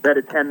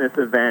attend this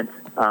event,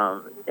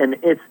 and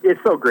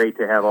it's so great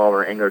to have all of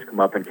our anglers come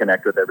up and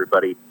connect with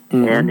everybody.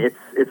 And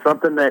it's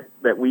something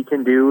that we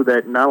can do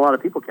that not a lot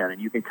of people can.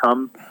 And you can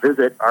come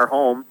visit our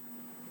home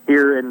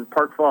here in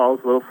Park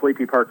Falls, little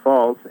sleepy Park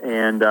Falls,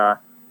 and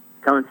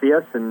come and see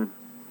us and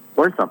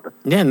learn something.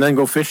 Yeah, and then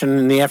go fishing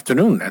in the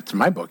afternoon. That's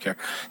my book here.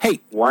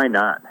 Hey, why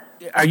not?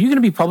 Are you going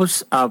to be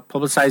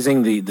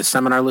publicizing the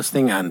seminar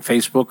listing on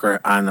Facebook or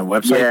on the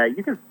website? Yeah,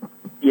 you can.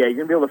 Yeah, you're going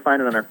to be able to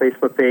find it on our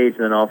Facebook page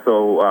and then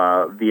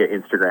also via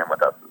Instagram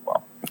with us as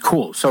well.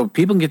 Cool. So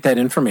people can get that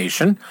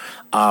information.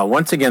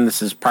 Once again,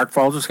 this is Park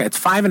Falls, Wisconsin. It's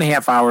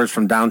 5.5 hours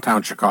from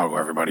downtown Chicago,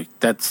 everybody.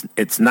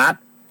 It's not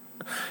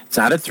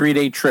a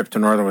 3-day trip to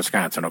northern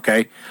Wisconsin,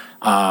 okay?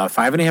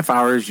 5.5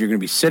 hours. You're going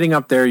to be sitting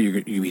up there.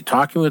 You'll be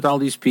talking with all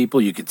these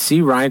people. You could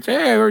see Ryan say,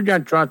 hey, we're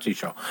on Chauncey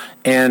show.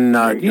 And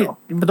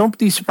but don't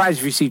be surprised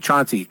if you see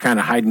Chauncey kind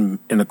of hiding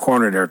in the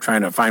corner there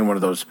trying to find one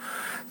of those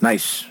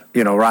nice,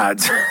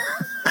 rods.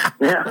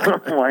 Yeah,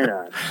 why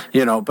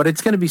not? But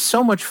it's going to be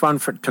so much fun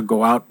to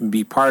go out and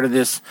be part of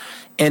this.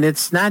 And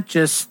it's not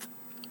just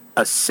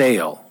a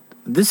sale.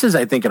 This is,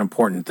 I think, an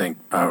important thing,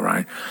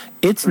 Ryan.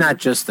 It's not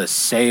just a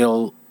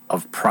sale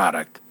of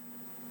product.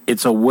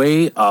 It's a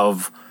way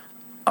of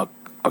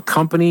a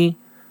company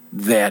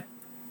that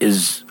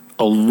is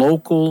a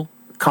local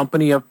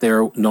company up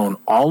there known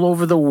all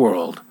over the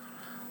world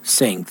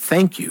saying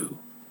thank you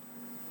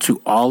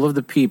to all of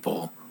the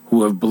people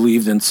who have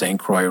believed in St.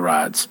 Croix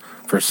rods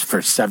for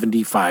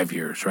 75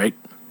 years, right?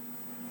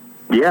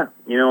 Yeah,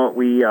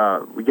 we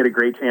get a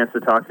great chance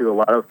to talk to a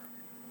lot of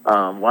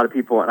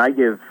people,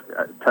 and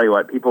tell you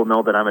what, people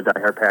know that I'm a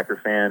diehard Packer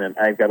fan, and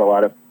I've got a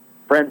lot of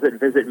friends that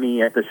visit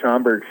me at the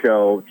Schaumburg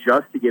show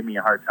just to give me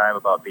a hard time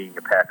about being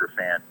a Packer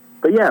fan.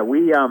 But yeah,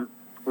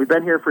 we've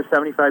been here for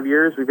 75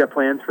 years. We've got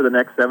plans for the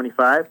next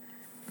 75,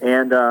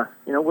 and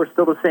we're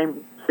still the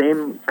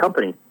same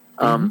company.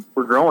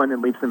 We're growing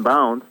in leaps and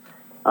bounds,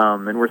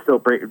 and we're still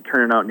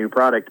turning out new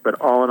product. But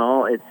all in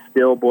all, it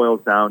still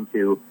boils down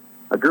to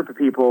a group of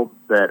people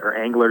that are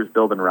anglers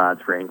building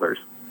rods for anglers.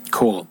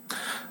 Cool.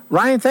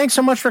 Ryan, thanks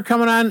so much for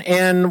coming on.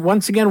 And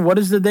once again, what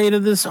is the date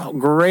of this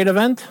great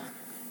event?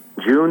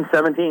 June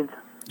 17th.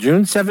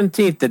 June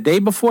 17th, the day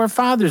before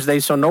Father's Day,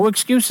 so no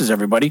excuses,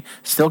 everybody.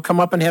 Still come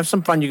up and have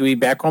some fun. You can be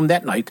back home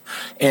that night.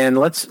 And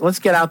let's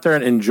get out there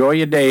and enjoy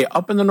your day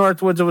up in the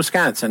Northwoods of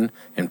Wisconsin,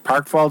 in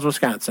Park Falls,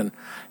 Wisconsin,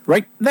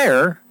 right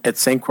there at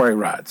St. Croix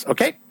Rods.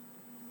 Okay?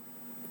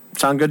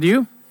 Sound good to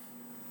you?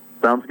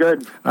 Sounds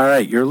good. All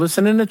right, you're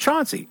listening to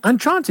Chauncey on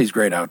Chauncey's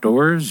Great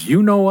Outdoors.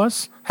 You know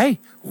us. Hey,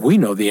 we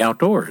know the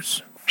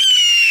outdoors.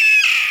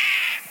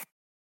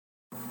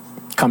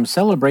 Come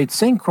celebrate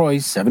St. Croix'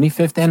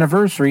 75th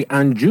anniversary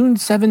on June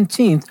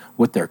 17th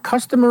with their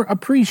Customer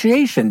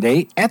Appreciation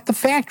Day at the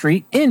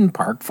factory in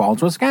Park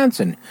Falls,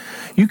 Wisconsin.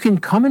 You can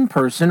come in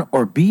person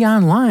or be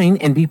online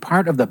and be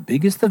part of the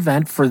biggest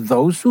event for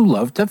those who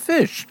love to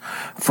fish.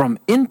 From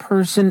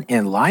in-person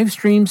and live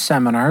stream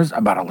seminars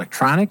about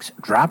electronics,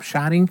 drop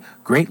shotting,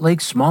 Great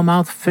Lakes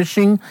smallmouth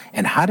fishing,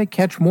 and how to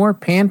catch more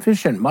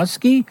panfish and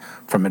muskie,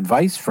 from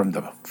advice from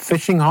the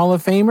Fishing Hall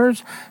of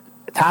Famers,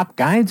 top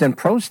guides, and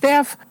pro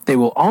staff, they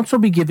will also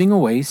be giving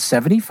away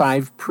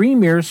 75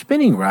 premier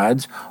spinning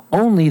rods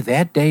only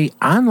that day,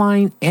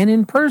 online and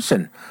in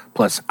person,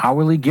 plus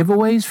hourly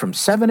giveaways from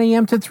 7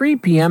 a.m. to 3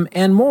 p.m.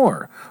 and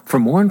more. For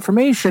more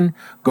information,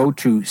 go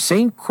to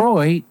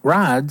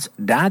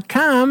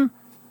stcroixrods.com,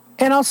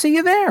 and I'll see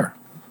you there.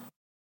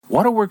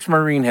 Waterworks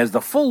Marine has the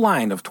full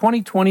line of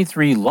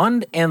 2023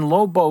 Lund and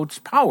Lowe boats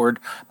powered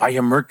by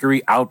a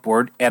Mercury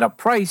outboard at a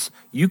price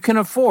you can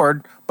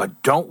afford,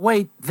 but don't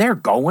wait, they're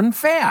going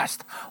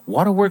fast.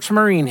 Waterworks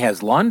Marine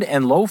has Lund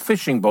and Lowe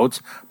fishing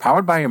boats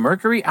powered by a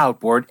Mercury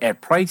outboard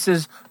at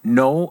prices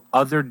no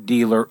other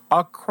dealer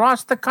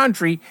across the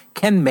country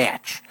can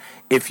match.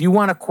 If you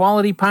want a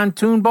quality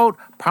pontoon boat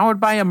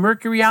powered by a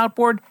Mercury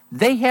outboard,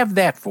 they have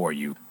that for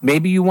you.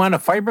 Maybe you want a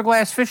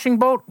fiberglass fishing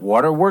boat?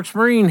 Waterworks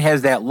Marine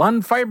has that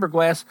Lund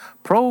Fiberglass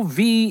Pro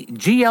V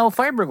GL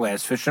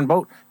fiberglass fishing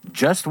boat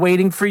just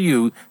waiting for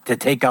you to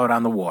take out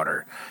on the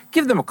water.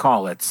 Give them a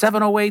call at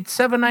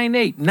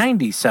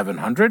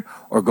 708-798-9700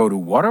 or go to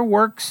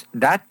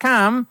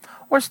waterworks.com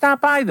or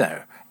stop by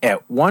there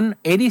at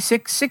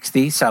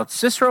 18660 South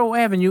Cicero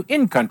Avenue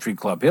in Country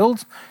Club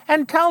Hills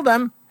and tell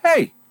them,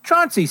 hey,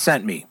 Chauncey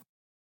sent me.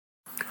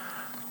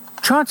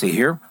 Chauncey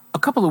here. A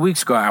couple of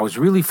weeks ago, I was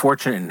really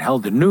fortunate and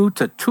held the new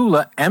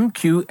Tatula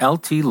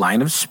MQLT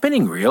line of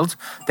spinning reels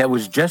that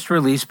was just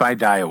released by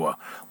Daiwa,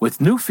 with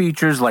new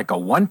features like a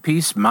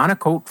one-piece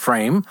monocoque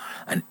frame,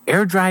 an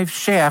air drive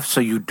shaft so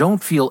you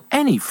don't feel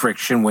any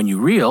friction when you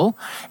reel.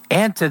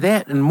 Add to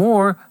that and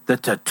more, the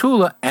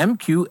Tatula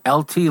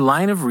MQLT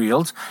line of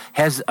reels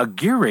has a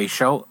gear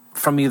ratio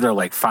from either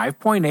like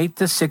 5.8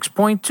 to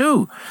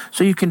 6.2.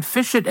 So you can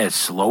fish it as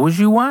slow as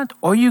you want,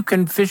 or you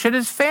can fish it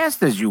as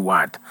fast as you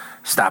want.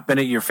 Stop in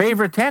at your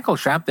favorite tackle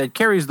shop that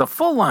carries the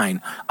full line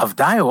of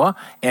Daiwa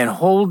and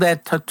hold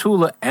that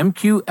Tatula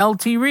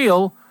MQLT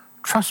reel.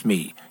 Trust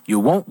me, you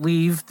won't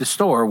leave the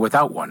store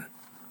without one.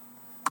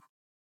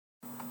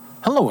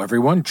 Hello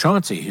everyone,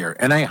 Chauncey here,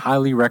 and I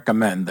highly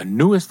recommend the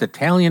newest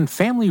Italian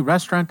family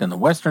restaurant in the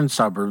western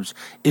suburbs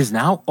is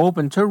now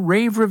open to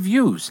rave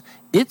reviews.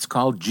 It's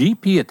called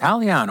GP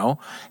Italiano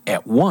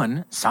at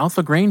 1 South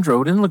LaGrange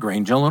Road in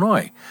LaGrange,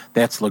 Illinois.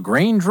 That's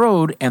LaGrange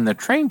Road and the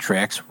train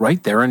tracks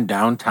right there in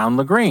downtown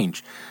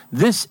LaGrange.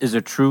 This is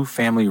a true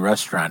family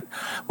restaurant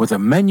with a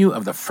menu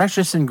of the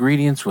freshest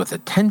ingredients with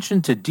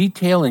attention to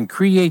detail and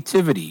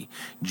creativity.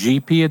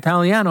 GP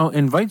Italiano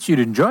invites you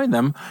to join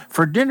them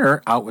for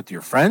dinner out with your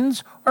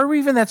friends or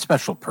even that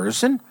special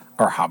person.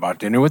 Or how about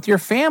dinner with your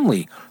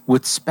family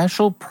with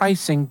special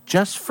pricing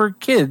just for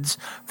kids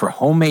for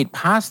homemade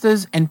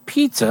pastas and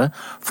pizza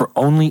for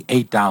only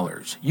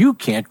 $8. You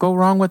can't go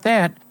wrong with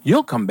that.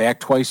 You'll come back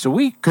twice a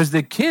week because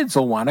the kids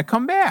will want to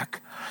come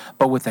back.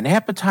 But with an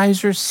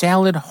appetizer,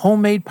 salad,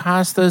 homemade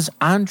pastas,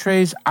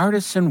 entrees,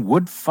 artisan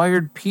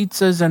wood-fired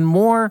pizzas, and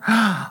more,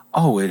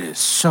 oh, it is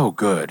so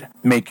good.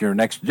 Make your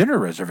next dinner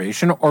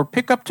reservation or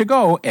pick up to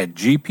go at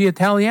GP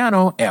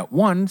Italiano at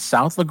 1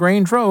 South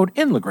LaGrange Road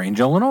in LaGrange,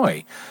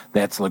 Illinois.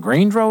 That's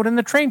LaGrange Road and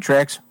the train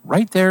tracks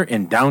right there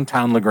in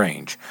downtown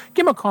LaGrange.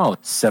 Give them a call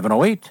at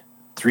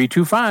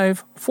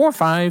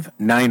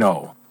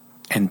 708-325-4590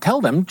 and tell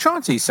them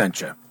Chauncey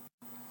sent you.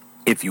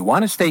 If you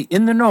want to stay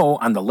in the know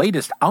on the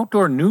latest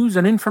outdoor news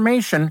and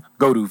information,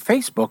 go to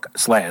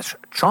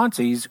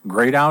Facebook/Chauncey's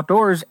Great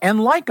Outdoors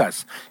and like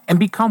us and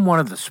become one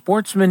of the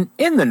sportsmen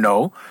in the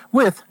know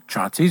with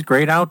Chauncey's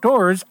Great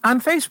Outdoors on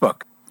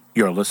Facebook.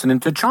 You're listening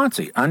to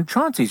Chauncey on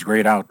Chauncey's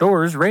Great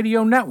Outdoors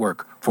Radio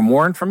Network. For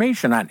more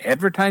information on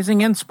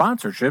advertising and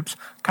sponsorships,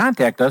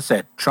 contact us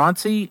at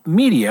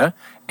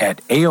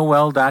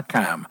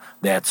chaunceymedia@AOL.com.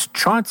 That's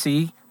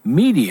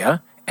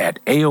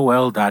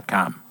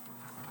chaunceymedia@AOL.com.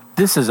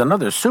 This is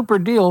another super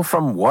deal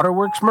from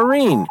Waterworks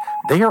Marine.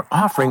 They are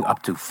offering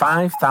up to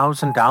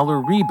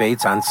 $5,000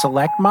 rebates on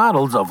select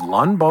models of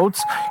Lund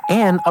boats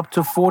and up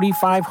to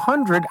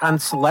 $4,500 on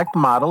select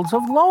models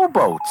of Lowe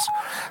boats.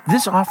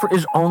 This offer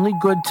is only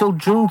good till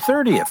June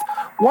 30th.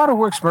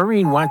 Waterworks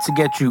Marine wants to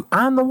get you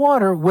on the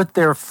water with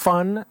their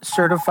fun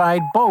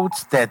certified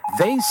boats that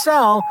they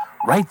sell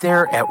right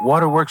there at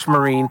Waterworks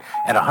Marine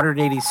at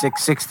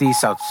 18660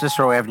 South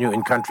Cicero Avenue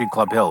in Country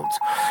Club Hills.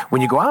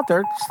 When you go out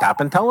there, stop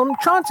and tell them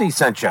Chauncey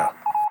sent you.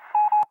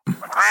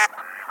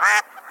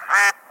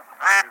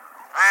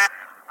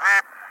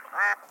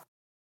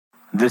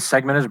 This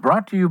segment is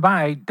brought to you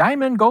by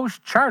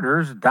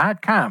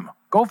DiamondGhostCharters.com.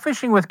 Go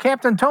fishing with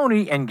Captain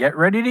Tony and get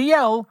ready to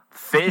yell,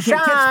 fish you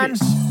can't on! Catch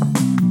fish.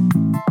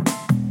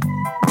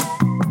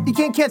 You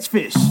can't catch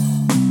fish.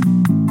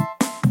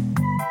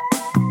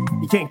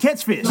 You can't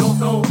catch fish.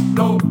 No.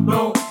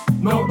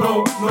 No,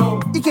 no, no.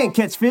 You can't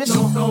catch fish.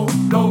 No, no,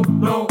 no,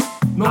 no.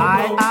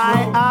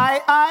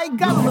 I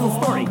got a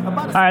little story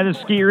about it. Hi, this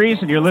is Ski Reese,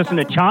 and you're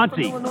listening to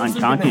Chauncey on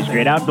Chauncey's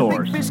Great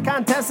Outdoors. Big fish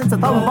contest, it's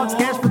 $1,000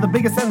 cash for the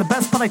biggest and the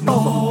best, but I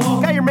told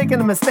them, guy, you're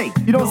making a mistake.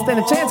 You don't stand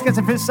a chance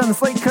catching fish on the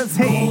slate, cause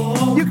hey,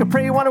 you can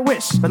pray you want to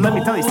wish, but let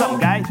me tell you something,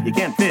 guy, you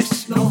can't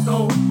fish.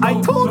 I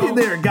told you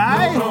there,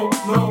 guy.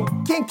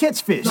 Can't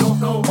catch fish.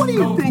 What do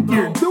you think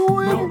you're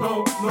doing?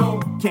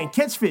 Can't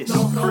catch fish.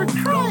 For a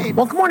try.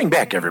 Well, good morning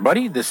back,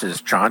 everybody. This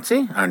is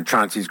Chauncey on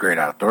Chauncey's Great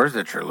Outdoors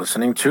that you're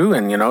listening to.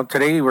 And,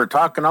 today we're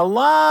talking a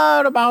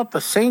lot about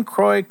the St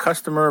Croix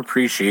Customer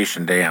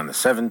Appreciation Day on the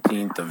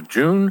 17th of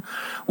June,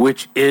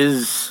 which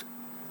is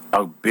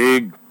a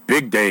big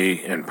day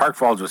in Park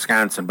Falls,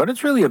 Wisconsin. But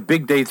it's really a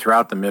big day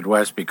throughout the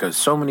Midwest because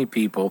so many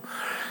people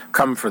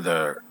come for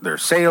their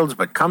sales,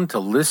 but come to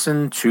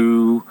listen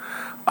to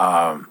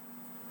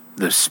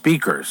the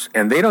speakers.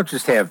 And they don't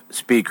just have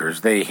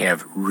speakers, they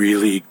have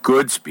really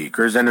good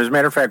speakers. And as a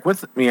matter of fact,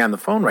 with me on the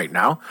phone right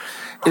now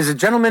is a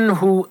gentleman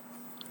who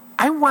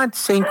I want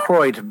St.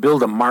 Croix to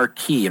build a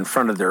marquee in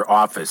front of their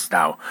office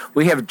now.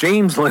 We have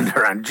James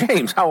Linder on.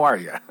 James, how are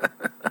you?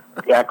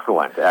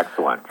 Excellent.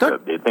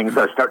 Things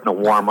are starting to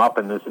warm up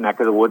in this neck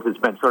of the woods. It's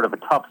been sort of a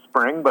tough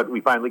spring, but we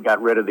finally got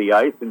rid of the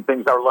ice, and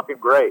things are looking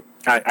great.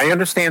 I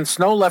understand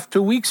snow left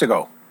 2 weeks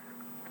ago.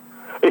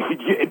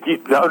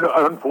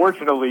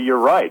 Unfortunately, you're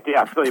right.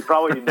 Actually,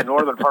 probably in the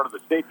northern part of the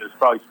state, there's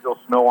probably still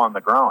snow on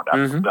the ground.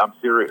 I'm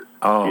serious.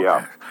 Oh,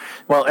 yeah.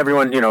 Well,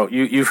 everyone,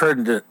 you've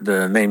heard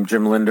the name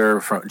James Linder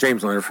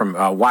from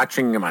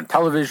watching him on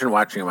television,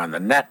 watching him on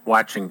the net,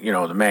 watching,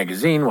 the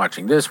magazine,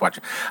 watching this,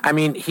 I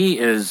mean, he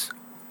is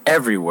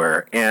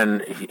everywhere,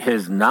 and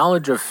his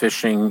knowledge of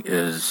fishing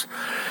is,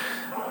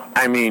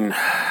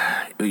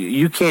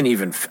 you can't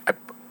even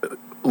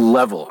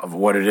level of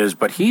what it is,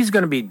 but he's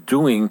going to be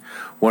doing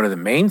one of the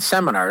main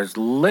seminars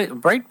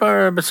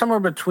somewhere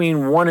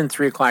between 1 and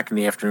 3 o'clock in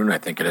the afternoon, I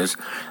think it is,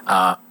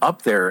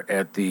 up there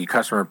at the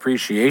Customer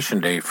Appreciation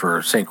Day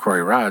for St.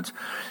 Croix Rods.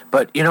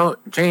 But,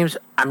 James,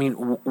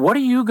 what are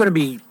you going to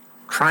be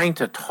trying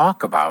to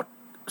talk about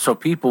so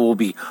people will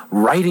be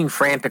writing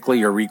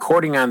frantically or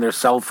recording on their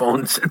cell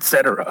phones,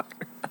 etc.?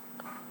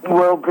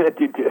 Well,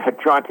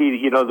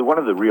 Chauncey, one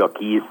of the real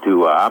keys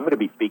to, I'm going to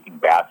be speaking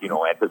back,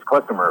 at this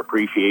Customer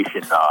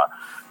Appreciation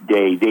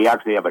Day. They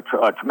actually have a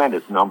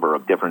tremendous number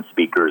of different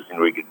speakers. And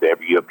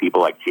you have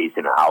people like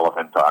Jason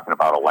Oliphant talking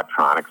about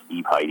electronics,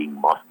 Steve Heiting,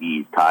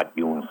 muskies, Todd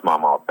Hune,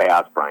 smallmouth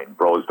bass, Brian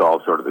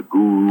Brosdahl, sort of the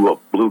guru of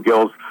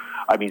bluegills.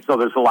 So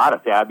there's a lot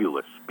of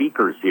fabulous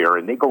speakers here,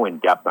 and they go in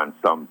depth on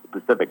some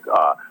specific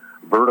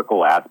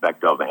vertical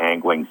aspect of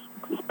angling,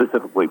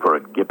 specifically for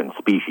a given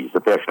species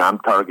of fish. And I'm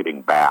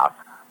targeting bass.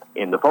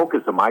 And the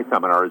focus of my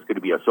seminar is going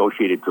to be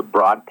associated to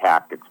broad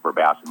tactics for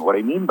bass. And what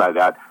I mean by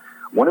that,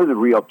 one of the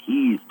real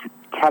keys to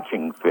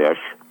catching fish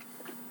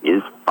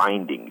is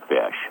finding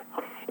fish.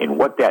 And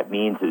what that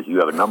means is you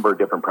have a number of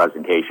different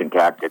presentation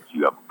tactics.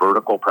 You have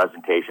vertical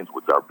presentations,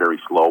 which are very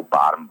slow,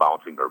 bottom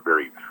bouncing, or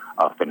very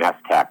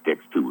finesse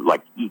tactics to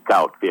eke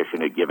out fish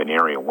in a given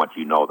area once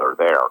you know they're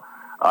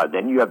there.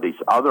 Then you have these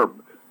other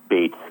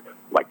baits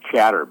like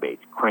chatter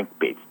baits,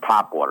 crankbaits,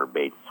 topwater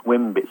baits,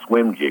 swim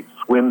jigs,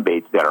 swim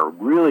baits that are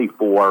really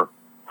for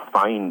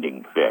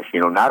finding fish.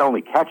 Not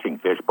only catching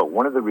fish, but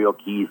one of the real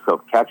keys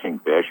of catching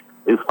fish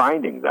is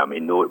finding them.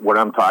 And what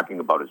I'm talking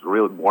about is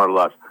really more or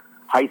less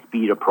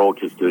high-speed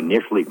approaches to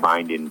initially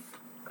finding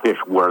fish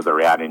where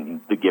they're at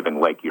in the given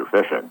lake you're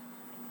fishing.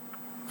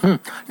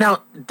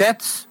 Now,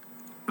 that's,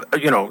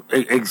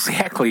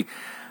 exactly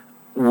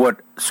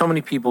what so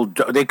many people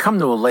do. They come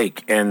to a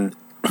lake and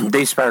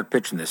they start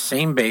pitching the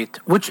same bait,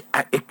 which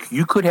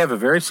you could have a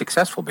very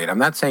successful bait. I'm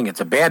not saying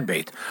it's a bad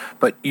bait,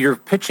 but you're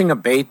pitching a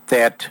bait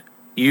that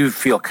you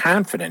feel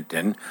confident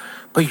in,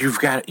 but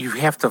you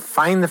have to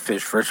find the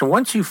fish first. And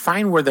once you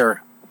find where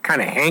they're kind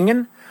of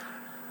hanging,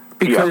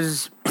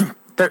 because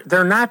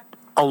they're not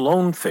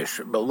alone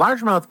fish, but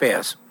largemouth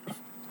bass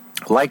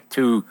like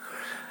to,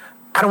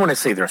 I don't want to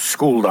say they're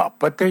schooled up,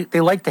 but they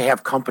like to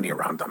have company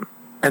around them.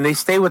 And they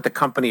stay with the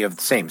company of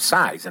the same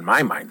size. In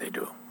my mind, they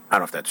do. I don't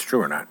know if that's true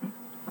or not.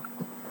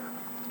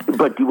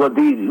 But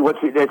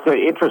that's an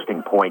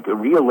interesting point.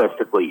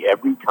 Realistically,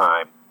 every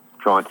time,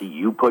 Chauncey,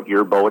 you put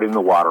your boat in the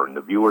water and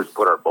the viewers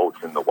put our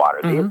boats in the water,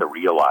 they have to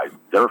realize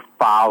they're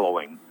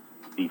following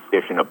these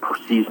fish in a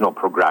seasonal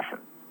progression.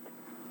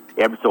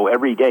 So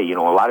every day, a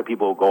lot of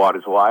people will go out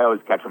and say, well, I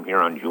always catch them here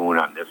on June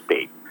on this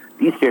bait.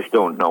 These fish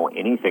don't know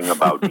anything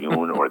about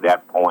June or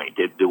that point.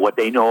 What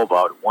they know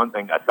about one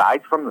thing,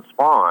 aside from the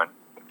spawn,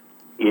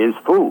 is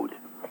food.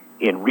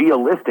 And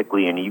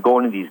realistically, and you go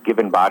into these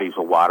given bodies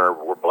of water,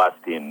 we're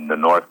blessed in the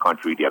North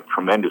Country to have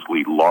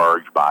tremendously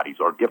large bodies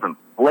or different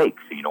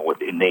lakes,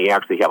 and they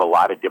actually have a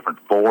lot of different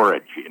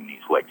forage in these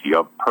lakes. You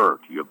have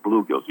perch, you have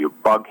bluegills, you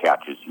have bug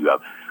hatches, you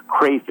have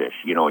crayfish,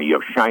 you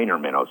have shiner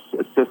minnows,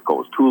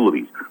 ciscos,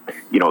 tullibees,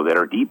 that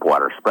are deep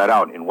water spread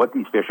out. And what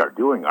these fish are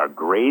doing are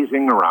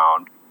grazing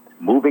around,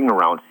 moving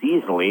around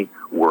seasonally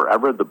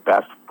wherever the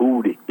best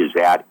food is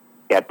at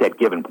that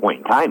given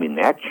point in time. And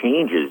that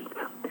changes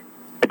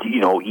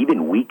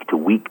even week to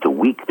week to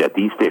week that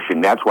these fish,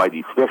 and that's why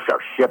these fish are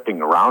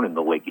shifting around in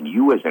the lake. And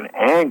you, as an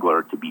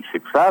angler, to be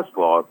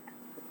successful,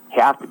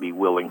 have to be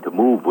willing to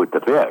move with the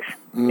fish.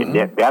 And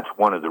that's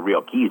one of the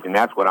real keys, and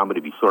that's what I'm going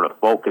to be sort of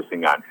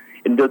focusing on.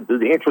 And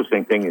the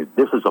interesting thing is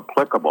this is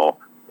applicable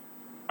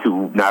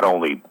to not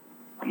only,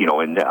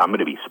 and I'm going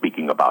to be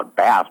speaking about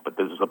bass, but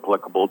this is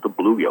applicable to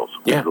bluegills.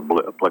 Yeah. This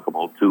is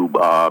applicable to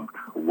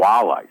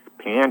walleyes,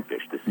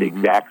 panfish, the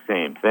exact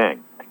same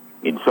thing.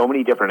 And so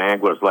many different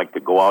anglers like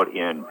to go out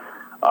and,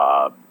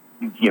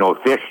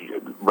 fish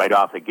right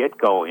off the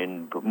get-go.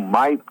 And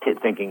my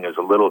thinking is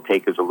a little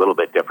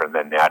bit different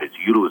than that. It's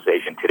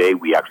utilization. Today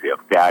we actually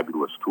have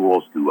fabulous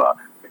tools to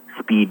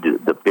speed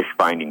the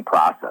fish-finding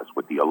process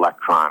with the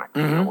electronics.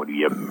 When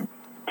you have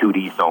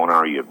 2D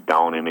sonar, you have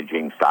down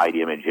imaging, side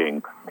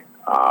imaging,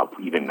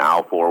 even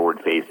now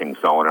forward-facing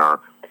sonar.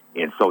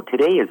 And so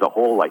today as a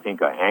whole, I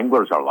think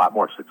anglers are a lot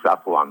more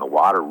successful on the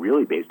water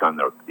really based on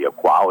the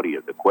quality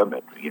of the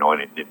equipment,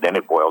 and then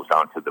it boils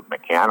down to the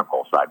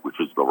mechanical side,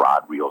 which is the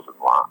rod, reels, and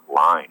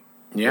line.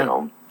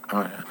 Yeah.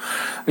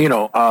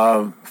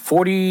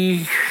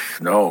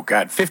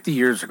 50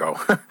 years ago,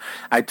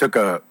 I took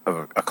a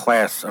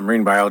class, a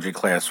marine biology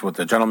class, with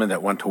a gentleman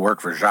that went to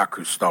work for Jacques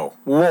Cousteau.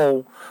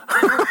 Whoa.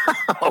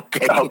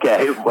 Okay.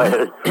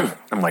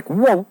 I'm like,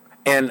 whoa.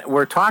 And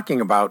we're talking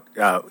about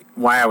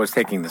why I was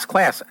taking this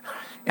class.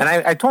 And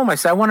I told him, I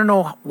said, I want to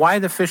know why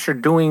the fish are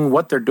doing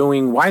what they're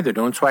doing, why they're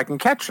doing, so I can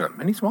catch them.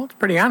 And he said, well, it's a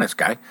pretty honest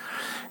guy.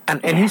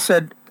 And he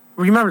said,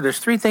 remember, there's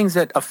three things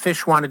that a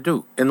fish want to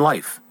do in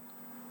life.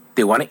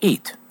 They want to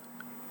eat.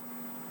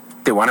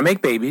 They want to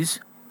make babies.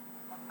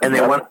 And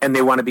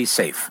they want to be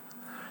safe.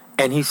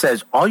 And he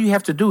says, all you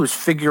have to do is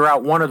figure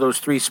out one of those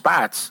three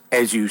spots,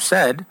 as you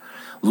said,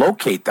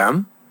 locate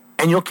them,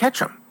 and you'll catch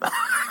them.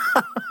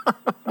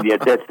 Yeah,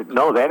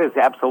 that is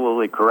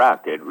absolutely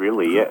correct. It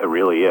really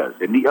is.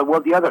 And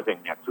the other thing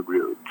that's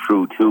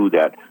true too,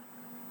 that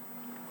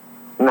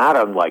not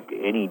unlike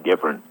any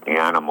different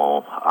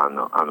animal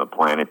on the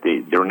planet,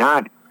 they're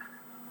not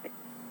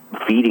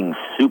feeding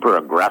super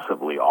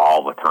aggressively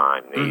all the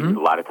time. A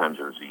lot of times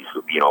there's these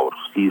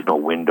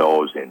seasonal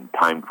windows and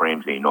time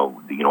frames,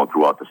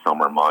 throughout the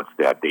summer months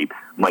that they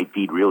might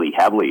feed really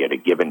heavily at a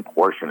given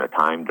portion of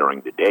time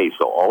during the day.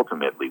 So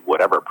ultimately,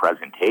 whatever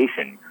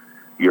presentation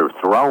you're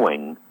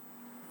throwing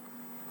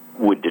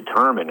would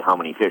determine how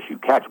many fish you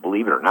catch.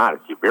 Believe it or not,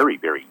 it's very,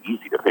 very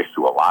easy to fish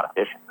through a lot of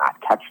fish and not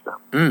catch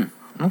them.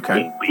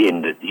 Okay.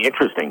 And the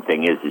interesting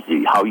thing is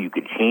how you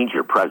could change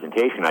your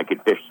presentation. I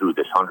could fish through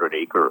this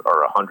 100-acre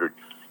or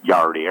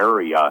 100-yard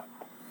area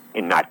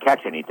and not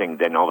catch anything,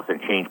 then all of a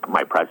sudden change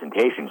my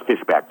presentation,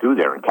 fish back through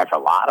there and catch a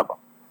lot of them.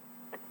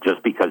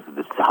 Just because of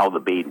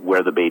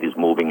where the bait is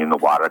moving in the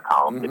water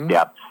column, the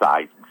depth,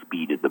 size, and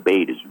speed of the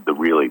bait is the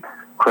really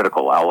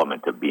critical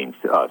element of being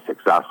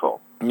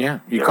successful. Yeah,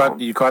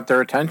 you caught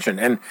their attention,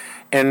 and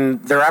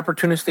they're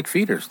opportunistic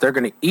feeders. They're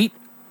going to eat,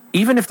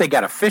 even if they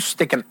got a fish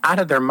sticking out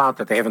of their mouth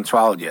that they haven't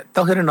swallowed yet.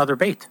 They'll hit another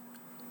bait.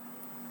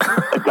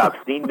 I've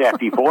seen that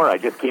before. I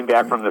just came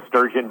back from the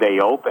Sturgeon Bay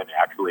Open,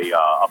 actually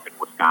up in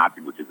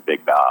Wisconsin, which is a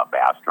big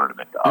bass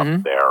tournament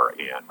up there,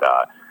 and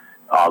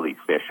all these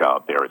fish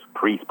out there is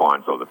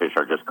pre-spawn, so the fish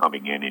are just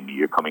coming in, and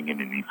you're coming in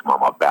these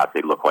smallmouth bass.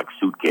 They look like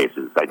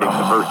suitcases. I think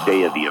the first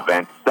day of the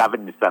event,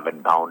 7 to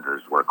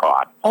 7-pounders were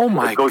caught. Oh,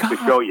 my God. It goes to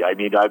show you. I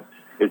mean,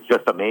 it's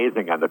just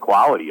amazing on the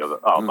quality of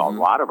a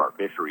lot of our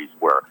fisheries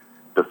where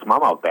the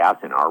smallmouth bass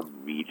in our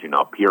region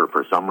up here,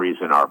 for some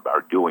reason,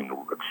 are doing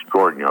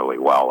extraordinarily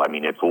well. I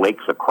mean, it's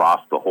lakes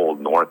across the whole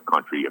North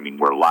Country,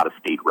 where a lot of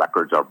state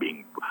records are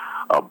being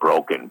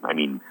broken. I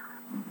mean,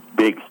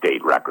 big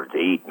state records,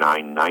 8,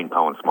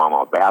 9-pound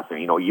smallmouth bass.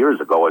 And,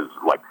 years ago, it was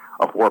like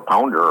a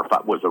 4-pounder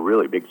was a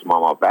really big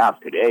smallmouth bass.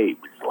 Today,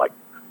 it's like,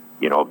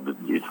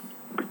 it's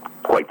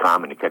quite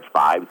common to catch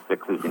 5,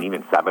 6s, and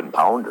even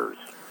 7-pounders,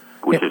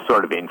 which is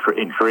sort of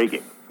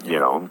intriguing,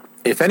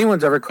 If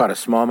anyone's ever caught a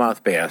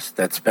smallmouth bass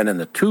that's been in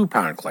the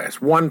 2-pound class,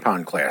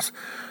 1-pound class,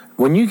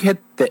 when you hit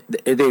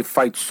they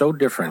fight so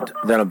different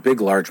than a big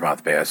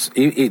largemouth bass.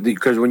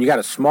 Because when you got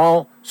a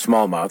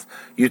smallmouth,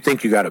 you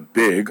think you got a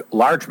big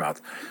largemouth.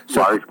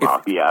 So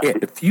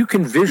if you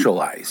can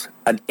visualize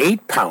an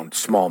 8-pound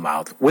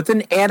smallmouth with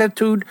an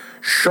attitude,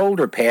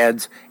 shoulder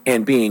pads,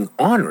 and being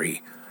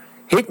ornery,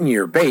 hitting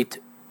your bait,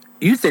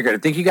 you're going to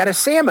think you got a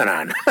salmon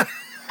on.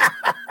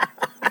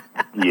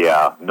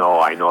 Yeah, no,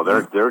 I know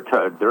they're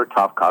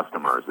tough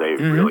customers. They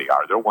really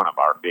are. They're one of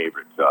our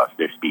favorite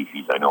fish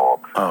species. I know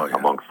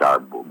amongst our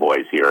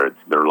boys here.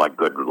 They're like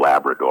good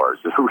Labradors.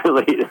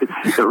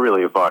 They're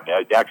really fun.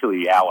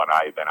 Actually, Al and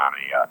I have been on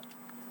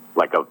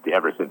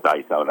ever since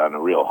ice out on a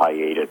real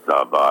hiatus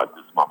of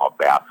smallmouth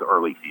bass,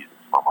 early season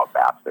smallmouth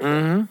bass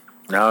fishing.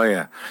 Oh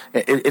yeah,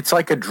 it's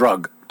like a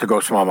drug to go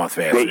smallmouth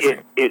bass.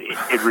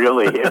 It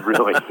really is.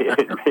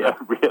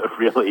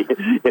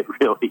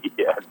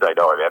 I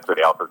know, and that's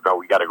what Al says. No,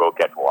 we got to go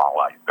catch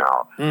walleyes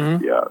now.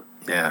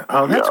 Yeah.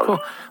 Oh, that's cool.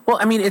 Well,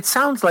 it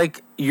sounds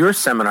like your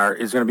seminar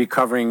is going to be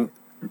covering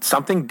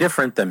something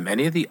different than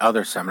many of the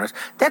other seminars.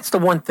 That's the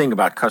one thing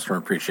about Customer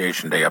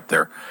Appreciation Day up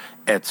there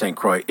at St.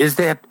 Croix is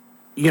that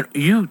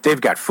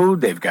they've got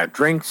food, they've got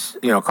drinks,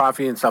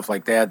 coffee and stuff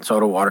like that,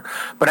 soda, water.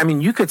 But I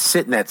mean, you could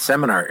sit in that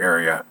seminar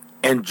area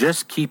and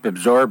just keep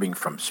absorbing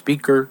from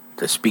speaker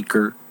to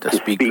speaker to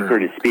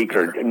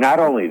speaker. Not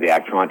only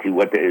that, Chauncey,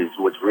 what's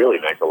really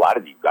nice, a lot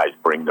of you guys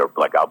bring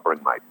I'll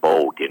bring my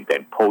boat and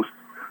then post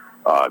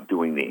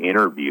doing the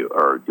interview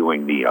or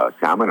doing the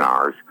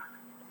seminars,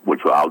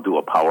 which I'll do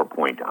a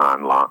PowerPoint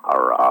online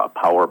or a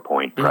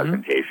PowerPoint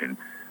presentation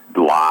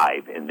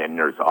live, and then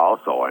there's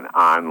also an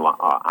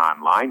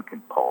online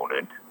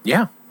component.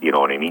 Yeah. You know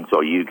what I mean?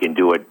 So you can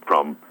do it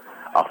from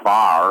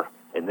afar,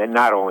 and then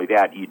not only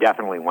that, you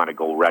definitely want to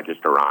go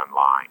register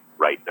online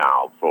right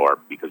now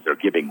because they're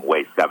giving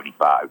away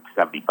 75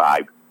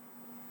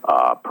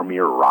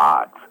 premier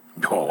rods.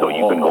 Oh. So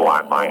you can go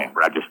online and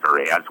register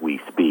as we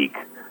speak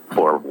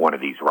for one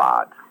of these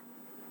rods.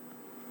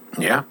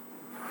 Yeah.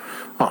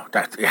 Oh,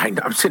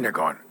 I'm sitting there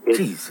going,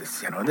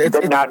 Jesus,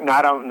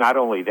 not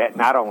only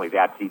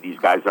that. See, these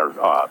guys are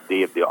all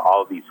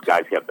these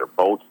guys have their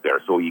boats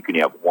there, so you can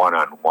have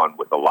one-on-one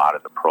with a lot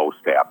of the pro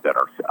staff that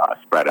are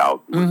spread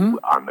out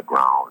on the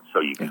ground. So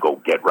you can go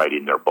get right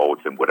in their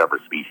boats and whatever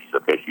species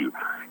of fish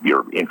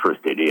you're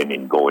interested in,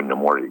 and go into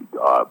more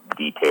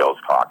details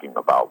talking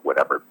about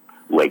whatever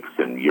lakes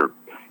and your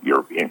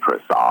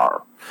interests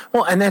are.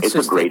 Well, and it's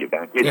a great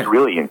event. It's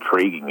really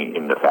intriguing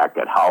in the fact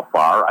that how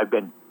far I've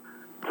been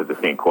to the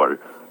St.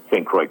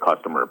 Croix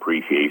Customer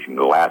Appreciation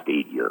the last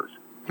 8 years,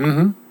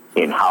 and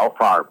how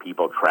far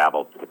people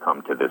travel to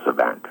come to this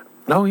event.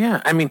 Oh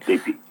yeah, I mean,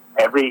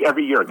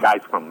 every year,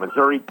 guys from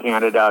Missouri,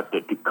 Canada,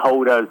 the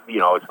Dakotas,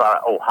 as far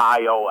as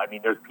Ohio. I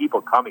mean, there's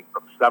people coming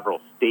from several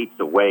states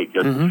away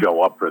just to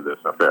show up for this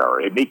affair,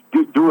 and they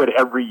do it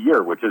every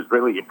year, which is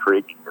really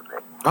intriguing to me.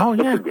 Oh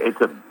yeah,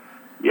 it's a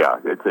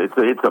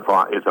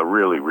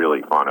really,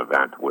 really fun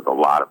event with a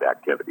lot of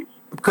activities.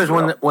 Because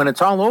when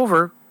it's all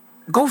over,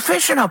 go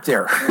fishing up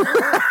there.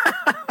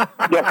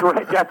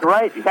 That's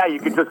right. Yeah, you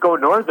can just go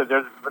north, and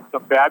there's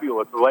some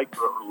fabulous lakes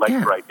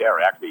right there.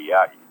 Actually, you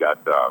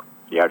got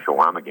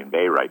Chequamegon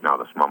Bay right now.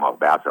 The smallmouth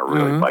bass are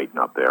really biting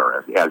up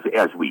there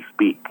as we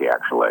speak.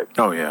 Actually.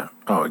 Oh yeah.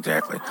 Oh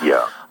exactly.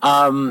 Yeah.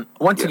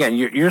 Once again,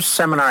 your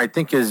seminar I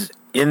think is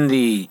in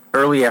the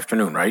early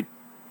afternoon, right?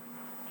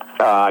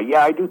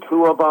 I do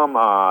two of them.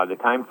 The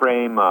time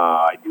frame,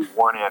 I do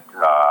one at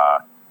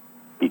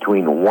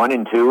between 1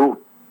 and 2.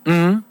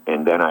 And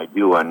then I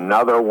do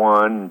another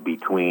one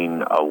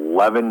between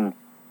 11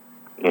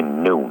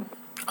 and noon.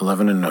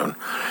 11 and noon.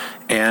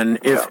 And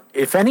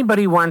if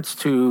anybody wants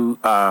to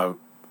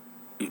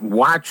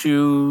watch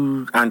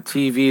you on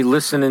TV,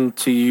 listening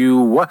to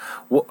you,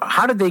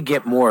 how do they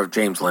get more of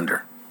James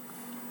Linder?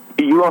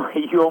 You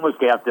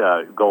almost have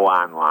to go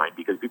online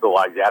because people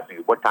always ask me,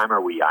 what time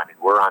are we on? And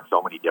we're on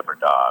so many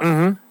different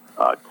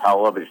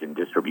television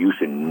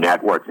distribution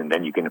networks, and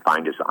then you can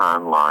find us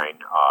online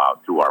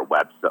through our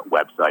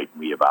website.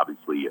 We have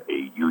obviously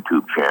a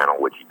YouTube channel,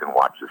 which you can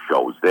watch the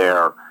shows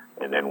there,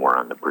 and then we're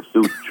on the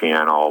Pursuit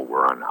channel,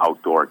 we're on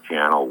Outdoor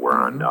channel, we're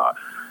on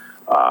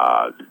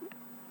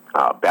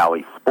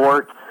Valley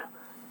Sports,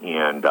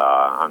 and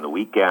on the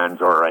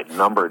weekends or at a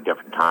number of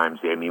different times.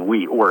 I mean,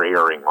 we're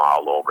airing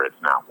all over.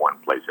 It's not one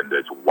place, and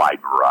there's a wide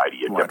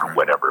variety of different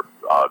whatever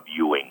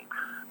viewing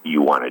you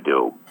want to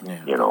do.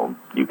 Yeah.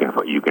 You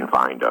can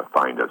find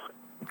us.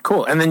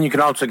 Cool. And then you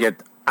can also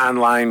get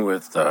online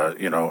with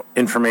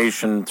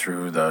information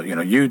through the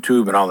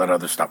YouTube and all that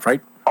other stuff,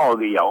 right? All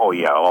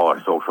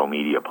our social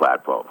media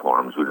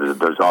platforms.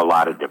 There's a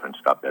lot of different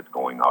stuff that's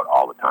going out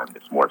all the time.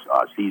 It's more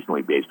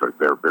seasonally based, or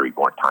very, very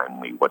more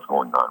timely. What's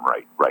going on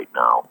right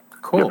now?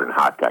 Cool. Different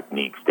hot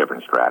techniques,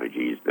 different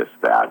strategies, this,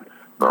 that.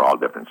 They're all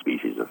different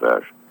species of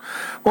fish.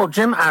 Well,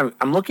 Jim,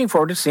 I'm looking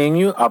forward to seeing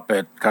you up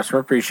at Customer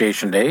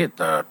Appreciation Day at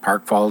the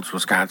Park Falls,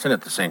 Wisconsin,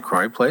 at the St.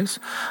 Croix place.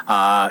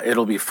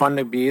 It'll be fun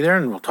to be there,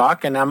 and we'll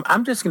talk. And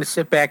I'm just going to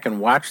sit back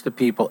and watch the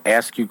people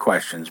ask you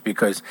questions,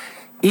 because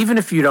even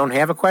if you don't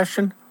have a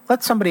question,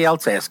 let somebody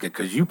else ask it,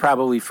 because you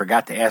probably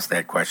forgot to ask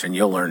that question.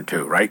 You'll learn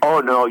too, right? Oh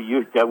no,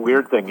 the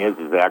weird thing is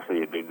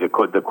actually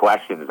the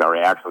questions are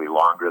actually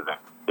longer than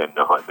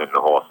the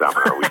whole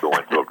seminar. We go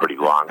into a pretty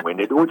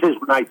long-winded, which is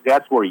nice.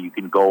 That's where you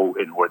can go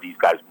and where these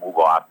guys move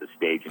off the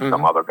stage, and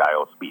some other guy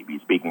will be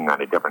speaking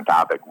on a different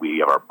topic. We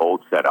have our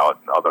boat set out,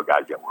 and other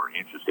guys that were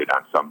interested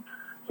on some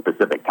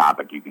specific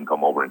topic, you can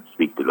come over and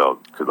speak to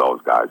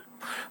those guys.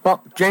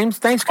 Well, James,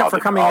 thanks for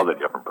coming. All the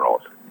different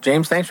pros.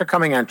 James, thanks for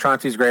coming on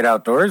Chauncey's Great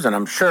Outdoors, and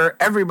I'm sure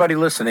everybody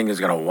listening is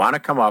going to want to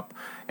come up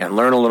and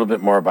learn a little bit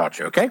more about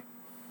you, okay?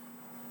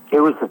 It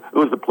was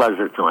a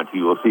pleasure,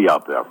 Chauncey. We'll see you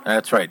out there.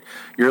 That's right.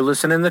 You're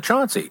listening to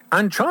Chauncey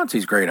on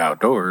Chauncey's Great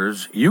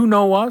Outdoors. You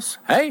know us.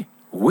 Hey,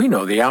 we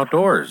know the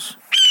outdoors.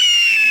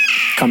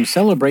 Come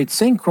celebrate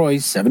St. Croix'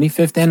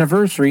 75th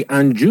anniversary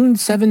on June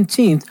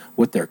 17th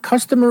with their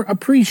Customer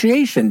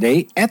Appreciation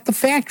Day at the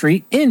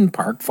factory in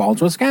Park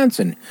Falls,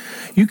 Wisconsin.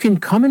 You can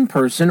come in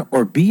person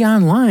or be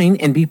online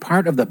and be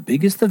part of the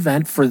biggest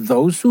event for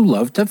those who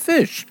love to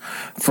fish.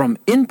 From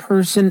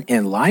in-person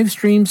and live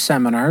stream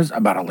seminars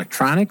about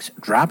electronics,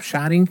 drop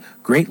shotting,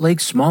 Great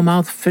Lakes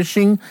smallmouth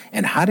fishing,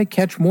 and how to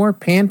catch more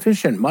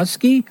panfish and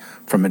muskie,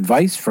 from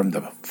advice from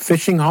the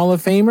Fishing Hall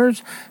of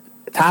Famers,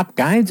 top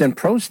guides, and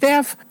pro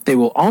staff, they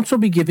will also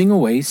be giving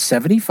away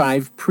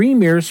 75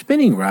 premier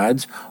spinning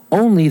rods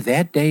only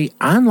that day,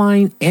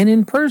 online and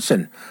in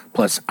person,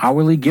 plus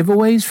hourly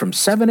giveaways from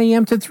 7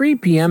 a.m. to 3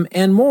 p.m.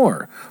 and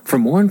more. For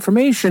more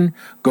information,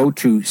 go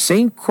to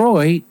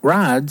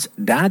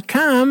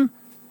stcroixrods.com,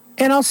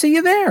 and I'll see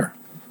you there.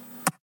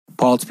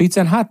 Paul's Pizza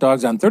and Hot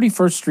Dogs on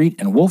 31st Street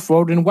and Wolf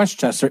Road in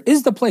Westchester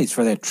is the place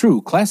for that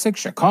true classic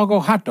Chicago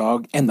hot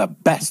dog and the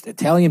best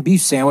Italian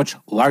beef sandwich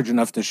large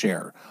enough to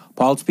share.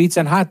 Paul's Pizza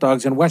and Hot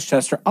Dogs in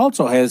Westchester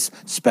also has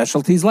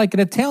specialties like an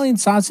Italian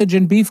sausage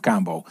and beef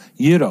combo,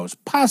 gyros,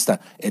 pasta,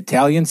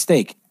 Italian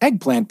steak,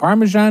 eggplant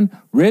parmesan,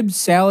 ribs,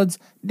 salads,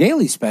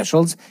 daily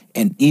specials,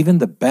 and even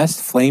the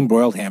best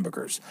flame-broiled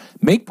hamburgers.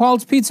 Make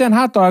Paul's Pizza and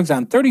Hot Dogs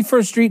on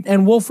 31st Street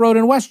and Wolf Road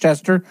in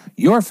Westchester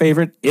your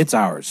favorite. It's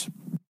ours.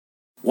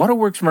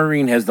 Waterworks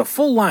Marine has the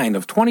full line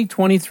of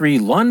 2023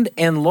 Lund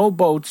and Lowe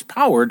boats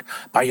powered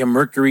by a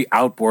Mercury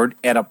outboard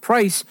at a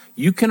price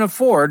you can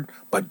afford,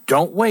 but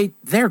don't wait,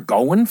 they're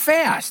going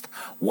fast.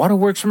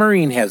 Waterworks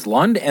Marine has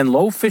Lund and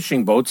Lowe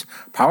fishing boats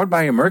powered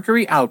by a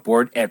Mercury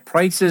outboard at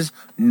prices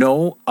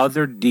no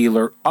other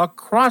dealer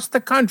across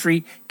the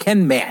country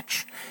can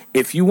match.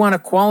 If you want a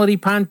quality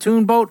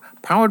pontoon boat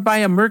powered by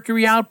a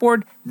Mercury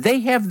outboard, they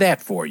have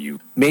that for you.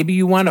 Maybe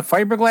you want a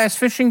fiberglass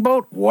fishing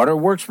boat?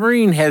 Waterworks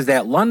Marine has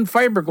that Lund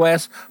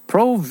Fiberglass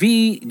Pro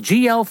V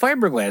GL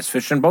fiberglass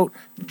fishing boat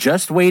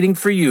just waiting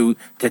for you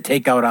to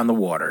take out on the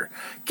water.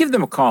 Give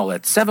them a call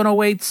at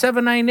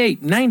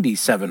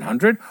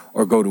 708-798-9700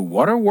 or go to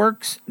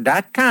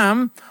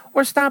waterworks.com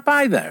or stop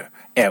by there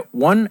at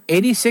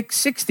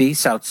 18660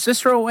 South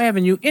Cicero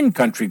Avenue in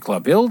Country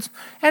Club Hills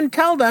and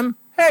tell them,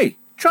 hey,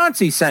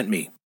 Chauncey sent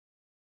me.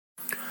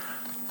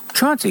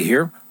 Chauncey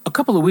here. A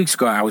couple of weeks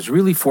ago, I was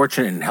really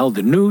fortunate and held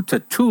the new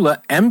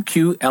Tatula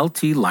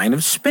MQLT line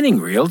of spinning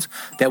reels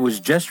that was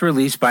just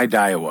released by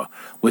Daiwa,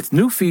 with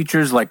new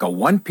features like a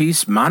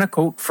one-piece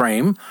monocoque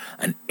frame,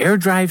 an air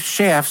drive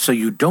shaft so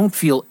you don't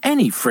feel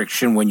any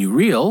friction when you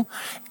reel.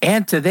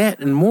 Add to that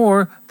and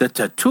more, the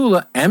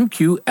Tatula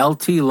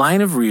MQLT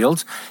line of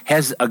reels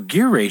has a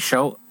gear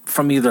ratio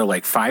from either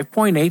like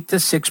 5.8 to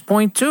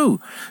 6.2.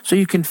 So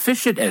you can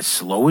fish it as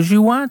slow as you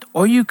want,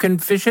 or you can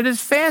fish it as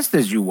fast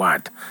as you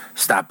want.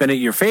 Stop in at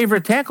your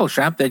favorite tackle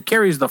shop that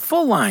carries the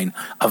full line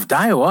of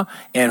Daiwa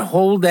and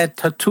hold that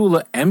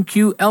Tatula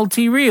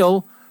MQLT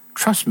reel.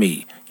 Trust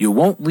me, you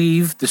won't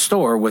leave the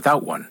store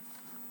without one.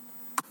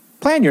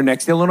 Plan your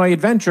next Illinois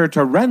adventure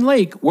to Wren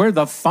Lake, where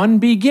the fun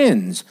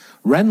begins.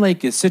 Wren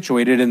Lake is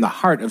situated in the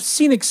heart of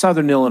scenic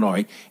southern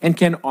Illinois and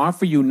can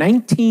offer you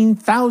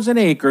 19,000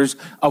 acres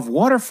of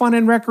water fun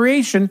and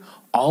recreation,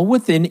 all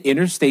within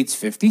Interstates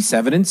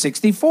 57 and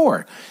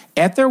 64.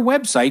 At their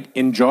website,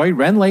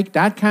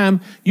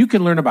 enjoywrenlake.com, you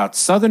can learn about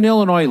Southern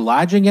Illinois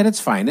lodging at its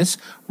finest,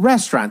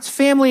 restaurants,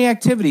 family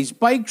activities,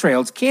 bike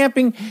trails,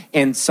 camping,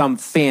 and some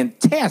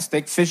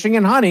fantastic fishing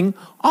and hunting,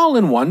 all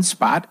in one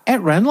spot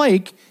at Wren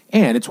Lake.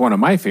 And it's one of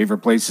my favorite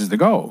places to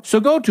go. So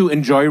go to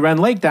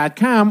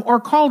enjoywrenlake.com or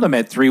call them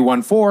at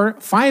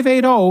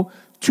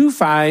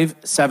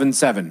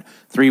 314-580-2577.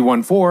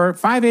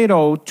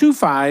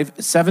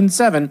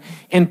 314-580-2577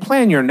 and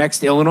plan your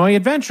next Illinois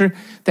adventure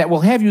that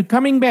will have you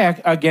coming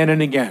back again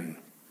and again.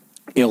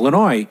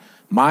 Illinois,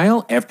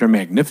 mile after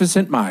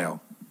magnificent mile.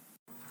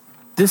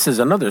 This is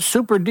another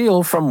super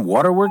deal from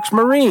Waterworks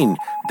Marine.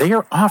 They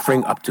are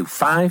offering up to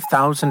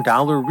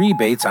 $5,000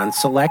 rebates on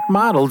select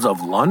models of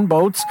Lund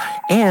boats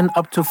and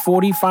up to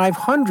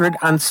 $4,500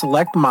 on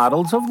select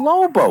models of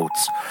Lowe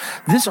boats.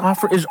 This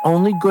offer is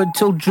only good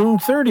till June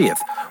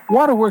 30th.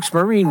 Waterworks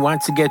Marine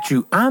wants to get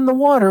you on the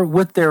water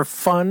with their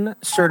fun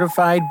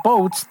certified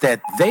boats that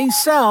they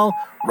sell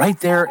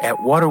right there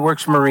at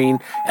Waterworks Marine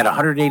at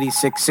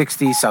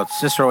 18660 South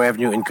Cicero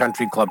Avenue in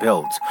Country Club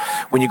Hills.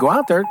 When you go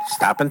out there,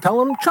 stop and tell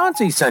them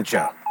Chauncey sent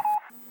you.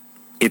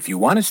 If you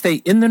want to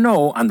stay in the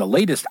know on the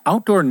latest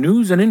outdoor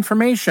news and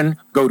information,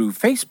 go to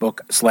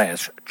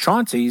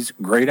Facebook/Chauncey's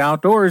Great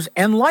Outdoors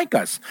and like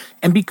us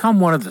and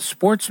become one of the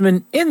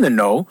sportsmen in the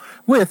know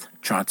with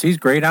Chauncey's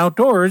Great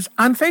Outdoors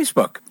on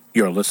Facebook.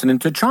 You're listening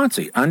to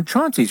Chauncey on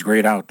Chauncey's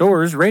Great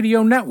Outdoors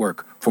Radio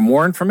Network. For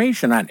more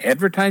information on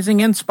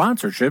advertising and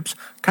sponsorships,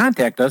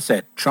 contact us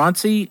at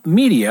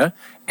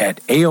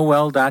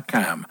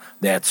chaunceymedia@aol.com.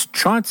 That's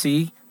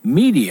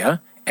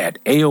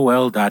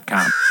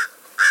chaunceymedia@aol.com.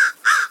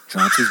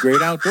 Chauncey's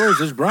Great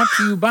Outdoors is brought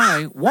to you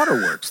by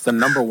Waterworks, the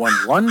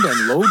 #1 Lund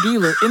and Low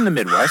dealer in the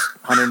Midwest,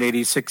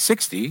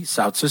 18660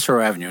 South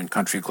Cicero Avenue in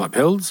Country Club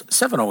Hills,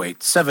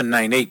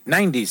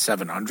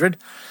 708-798-9700.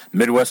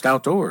 Midwest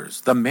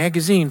Outdoors, the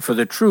magazine for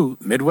the true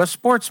Midwest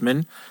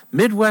sportsman,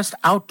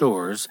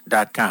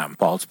 MidwestOutdoors.com.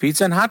 Paul's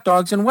Pizza and Hot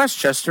Dogs in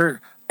Westchester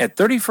at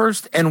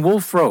 31st and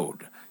Wolf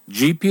Road.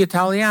 GP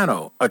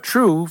Italiano, a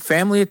true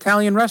family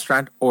Italian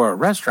restaurant or a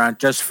restaurant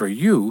just for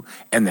you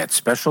and that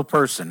special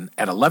person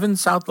at 11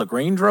 South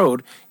LaGrange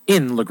Road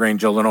in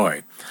LaGrange,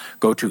 Illinois.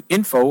 Go to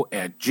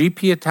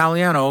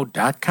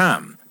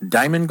info@gpitaliano.com.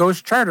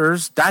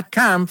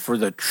 DiamondGhostCharters.com for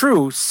the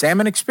true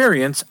salmon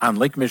experience on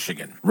Lake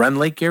Michigan. Rend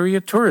Lake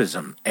Area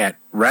Tourism at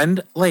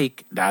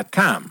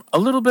rendlake.com. A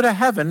little bit of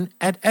heaven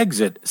at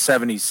exit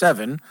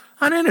 77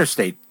 on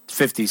Interstate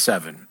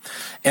 57.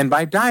 And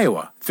by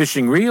Daiwa,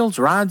 fishing reels,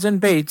 rods,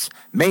 and baits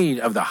made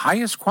of the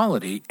highest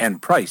quality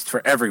and priced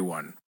for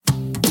everyone.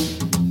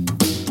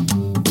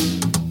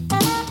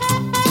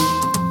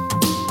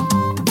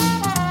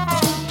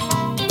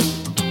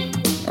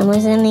 I'm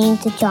listening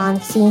to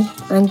Chauncey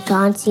on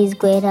Chauncey's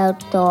Great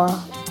Outdoor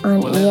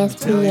on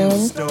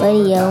ESPN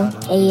Radio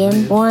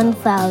AM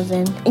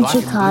 1000 in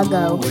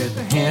Chicago. With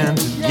the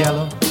hands of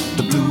yellow,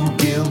 the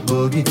bluegill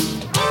boogie.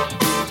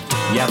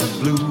 Yeah, the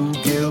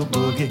bluegill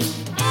boogie.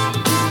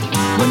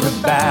 When the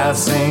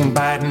bass ain't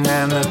biting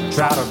and the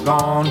trout are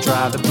gone,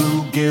 try the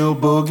bluegill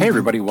boogie. Hey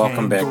everybody,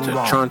 welcome back to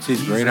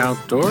Chauncey's Great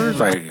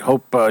Outdoors. I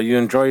hope you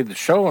enjoyed the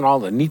show and all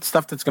the neat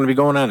stuff that's going to be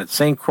going on at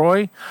St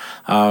Croix.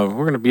 We're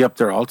going to be up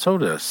there also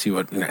to see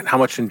how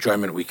much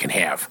enjoyment we can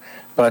have.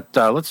 But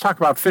let's talk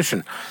about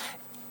fishing.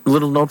 A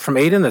little note from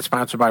Aiden that's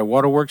sponsored by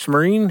Waterworks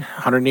Marine,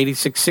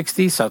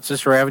 18660 South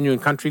Cicero Avenue in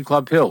Country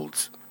Club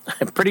Hills.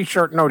 A pretty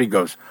short note, he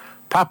goes,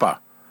 Papa,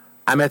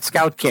 I'm at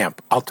Scout Camp.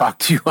 I'll talk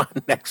to you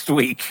next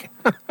week.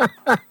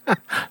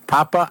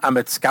 Papa, I'm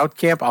at Scout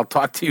Camp. I'll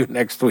talk to you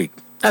next week.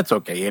 That's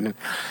okay, Aiden.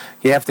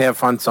 You have to have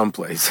fun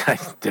someplace. I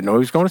didn't know he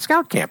was going to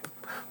Scout Camp.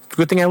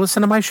 Good thing I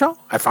listened to my show.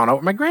 I found out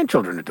what my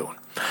grandchildren are doing.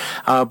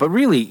 But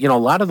really, a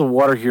lot of the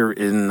water here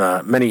in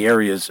many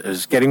areas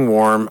is getting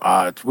warm.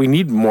 We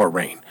need more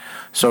rain.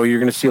 So you're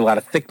going to see a lot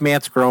of thick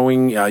mats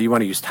growing. You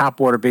want to use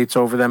topwater baits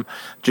over them.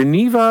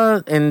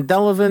 Geneva and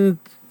Delavan,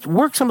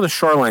 work some of the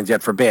shorelines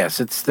yet for bass.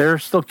 They're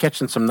still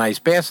catching some nice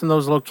bass in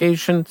those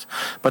locations,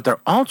 but they're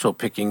also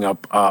picking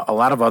up a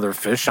lot of other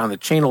fish on the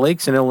chain of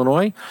lakes in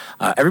Illinois.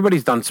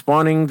 Everybody's done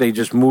spawning. They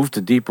just moved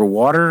to deeper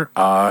water,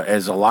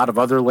 as a lot of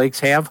other lakes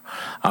have.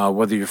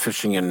 Whether you're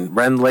fishing in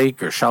Rend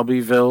Lake or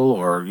Shelbyville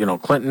or,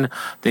 Clinton,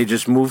 they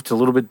just moved to a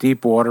little bit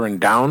deep water and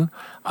down.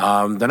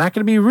 They're not going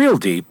to be real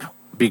deep,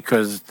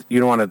 because you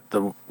don't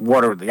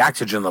want the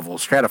oxygen level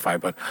to stratify,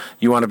 but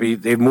you want to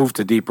they've moved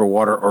to deeper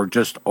water or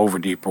just over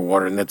deeper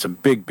water, and that's a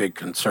big, big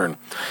concern.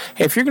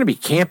 Hey, if you're going to be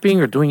camping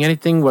or doing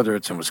anything, whether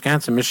it's in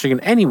Wisconsin, Michigan,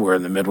 anywhere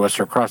in the Midwest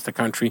or across the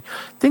country,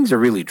 things are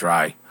really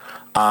dry.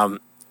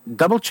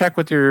 Double check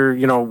with your,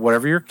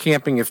 whatever you're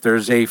camping, if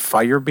there's a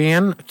campfire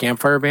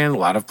ban. A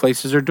lot of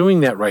places are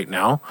doing that right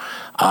now.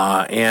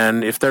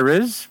 And if there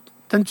is,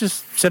 then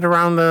just sit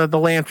around the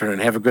lantern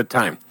and have a good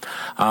time.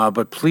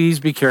 But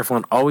please be careful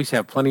and always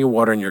have plenty of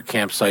water in your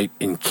campsite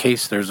in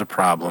case there's a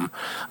problem,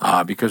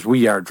 because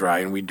we are dry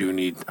and we do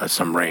need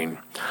some rain.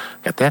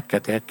 Got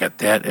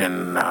that.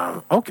 And,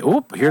 okay,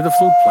 hear the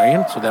flute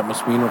playing, so that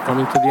must mean we're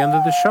coming to the end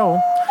of the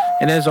show.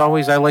 And as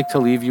always, I like to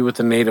leave you with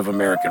a Native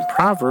American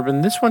proverb,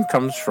 and this one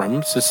comes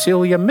from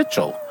Cecilia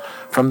Mitchell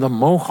from the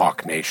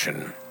Mohawk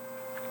Nation.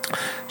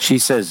 She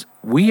says,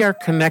 "We are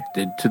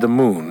connected to the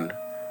moon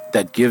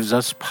that gives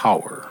us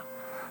power,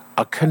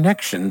 a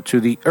connection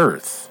to the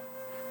earth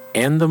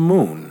and the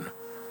moon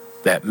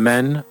that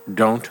men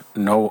don't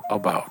know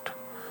about.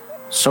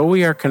 So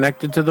we are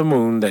connected to the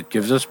moon that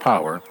gives us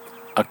power,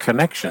 a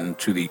connection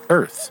to the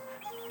earth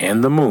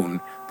and the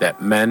moon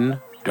that men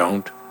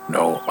don't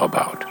know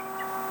about."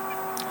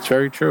 It's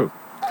very true.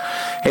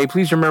 Hey,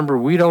 please remember,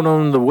 we don't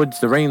own the woods,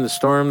 the rain, the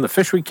storm, the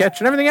fish we catch,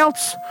 and everything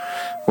else.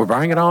 We're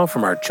buying it all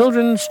from our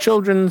children's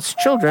children's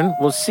children.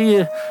 We'll see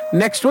you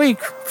next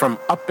week from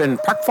up in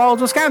Park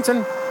Falls,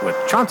 Wisconsin, with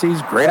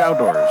Chauncey's Great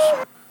Outdoors.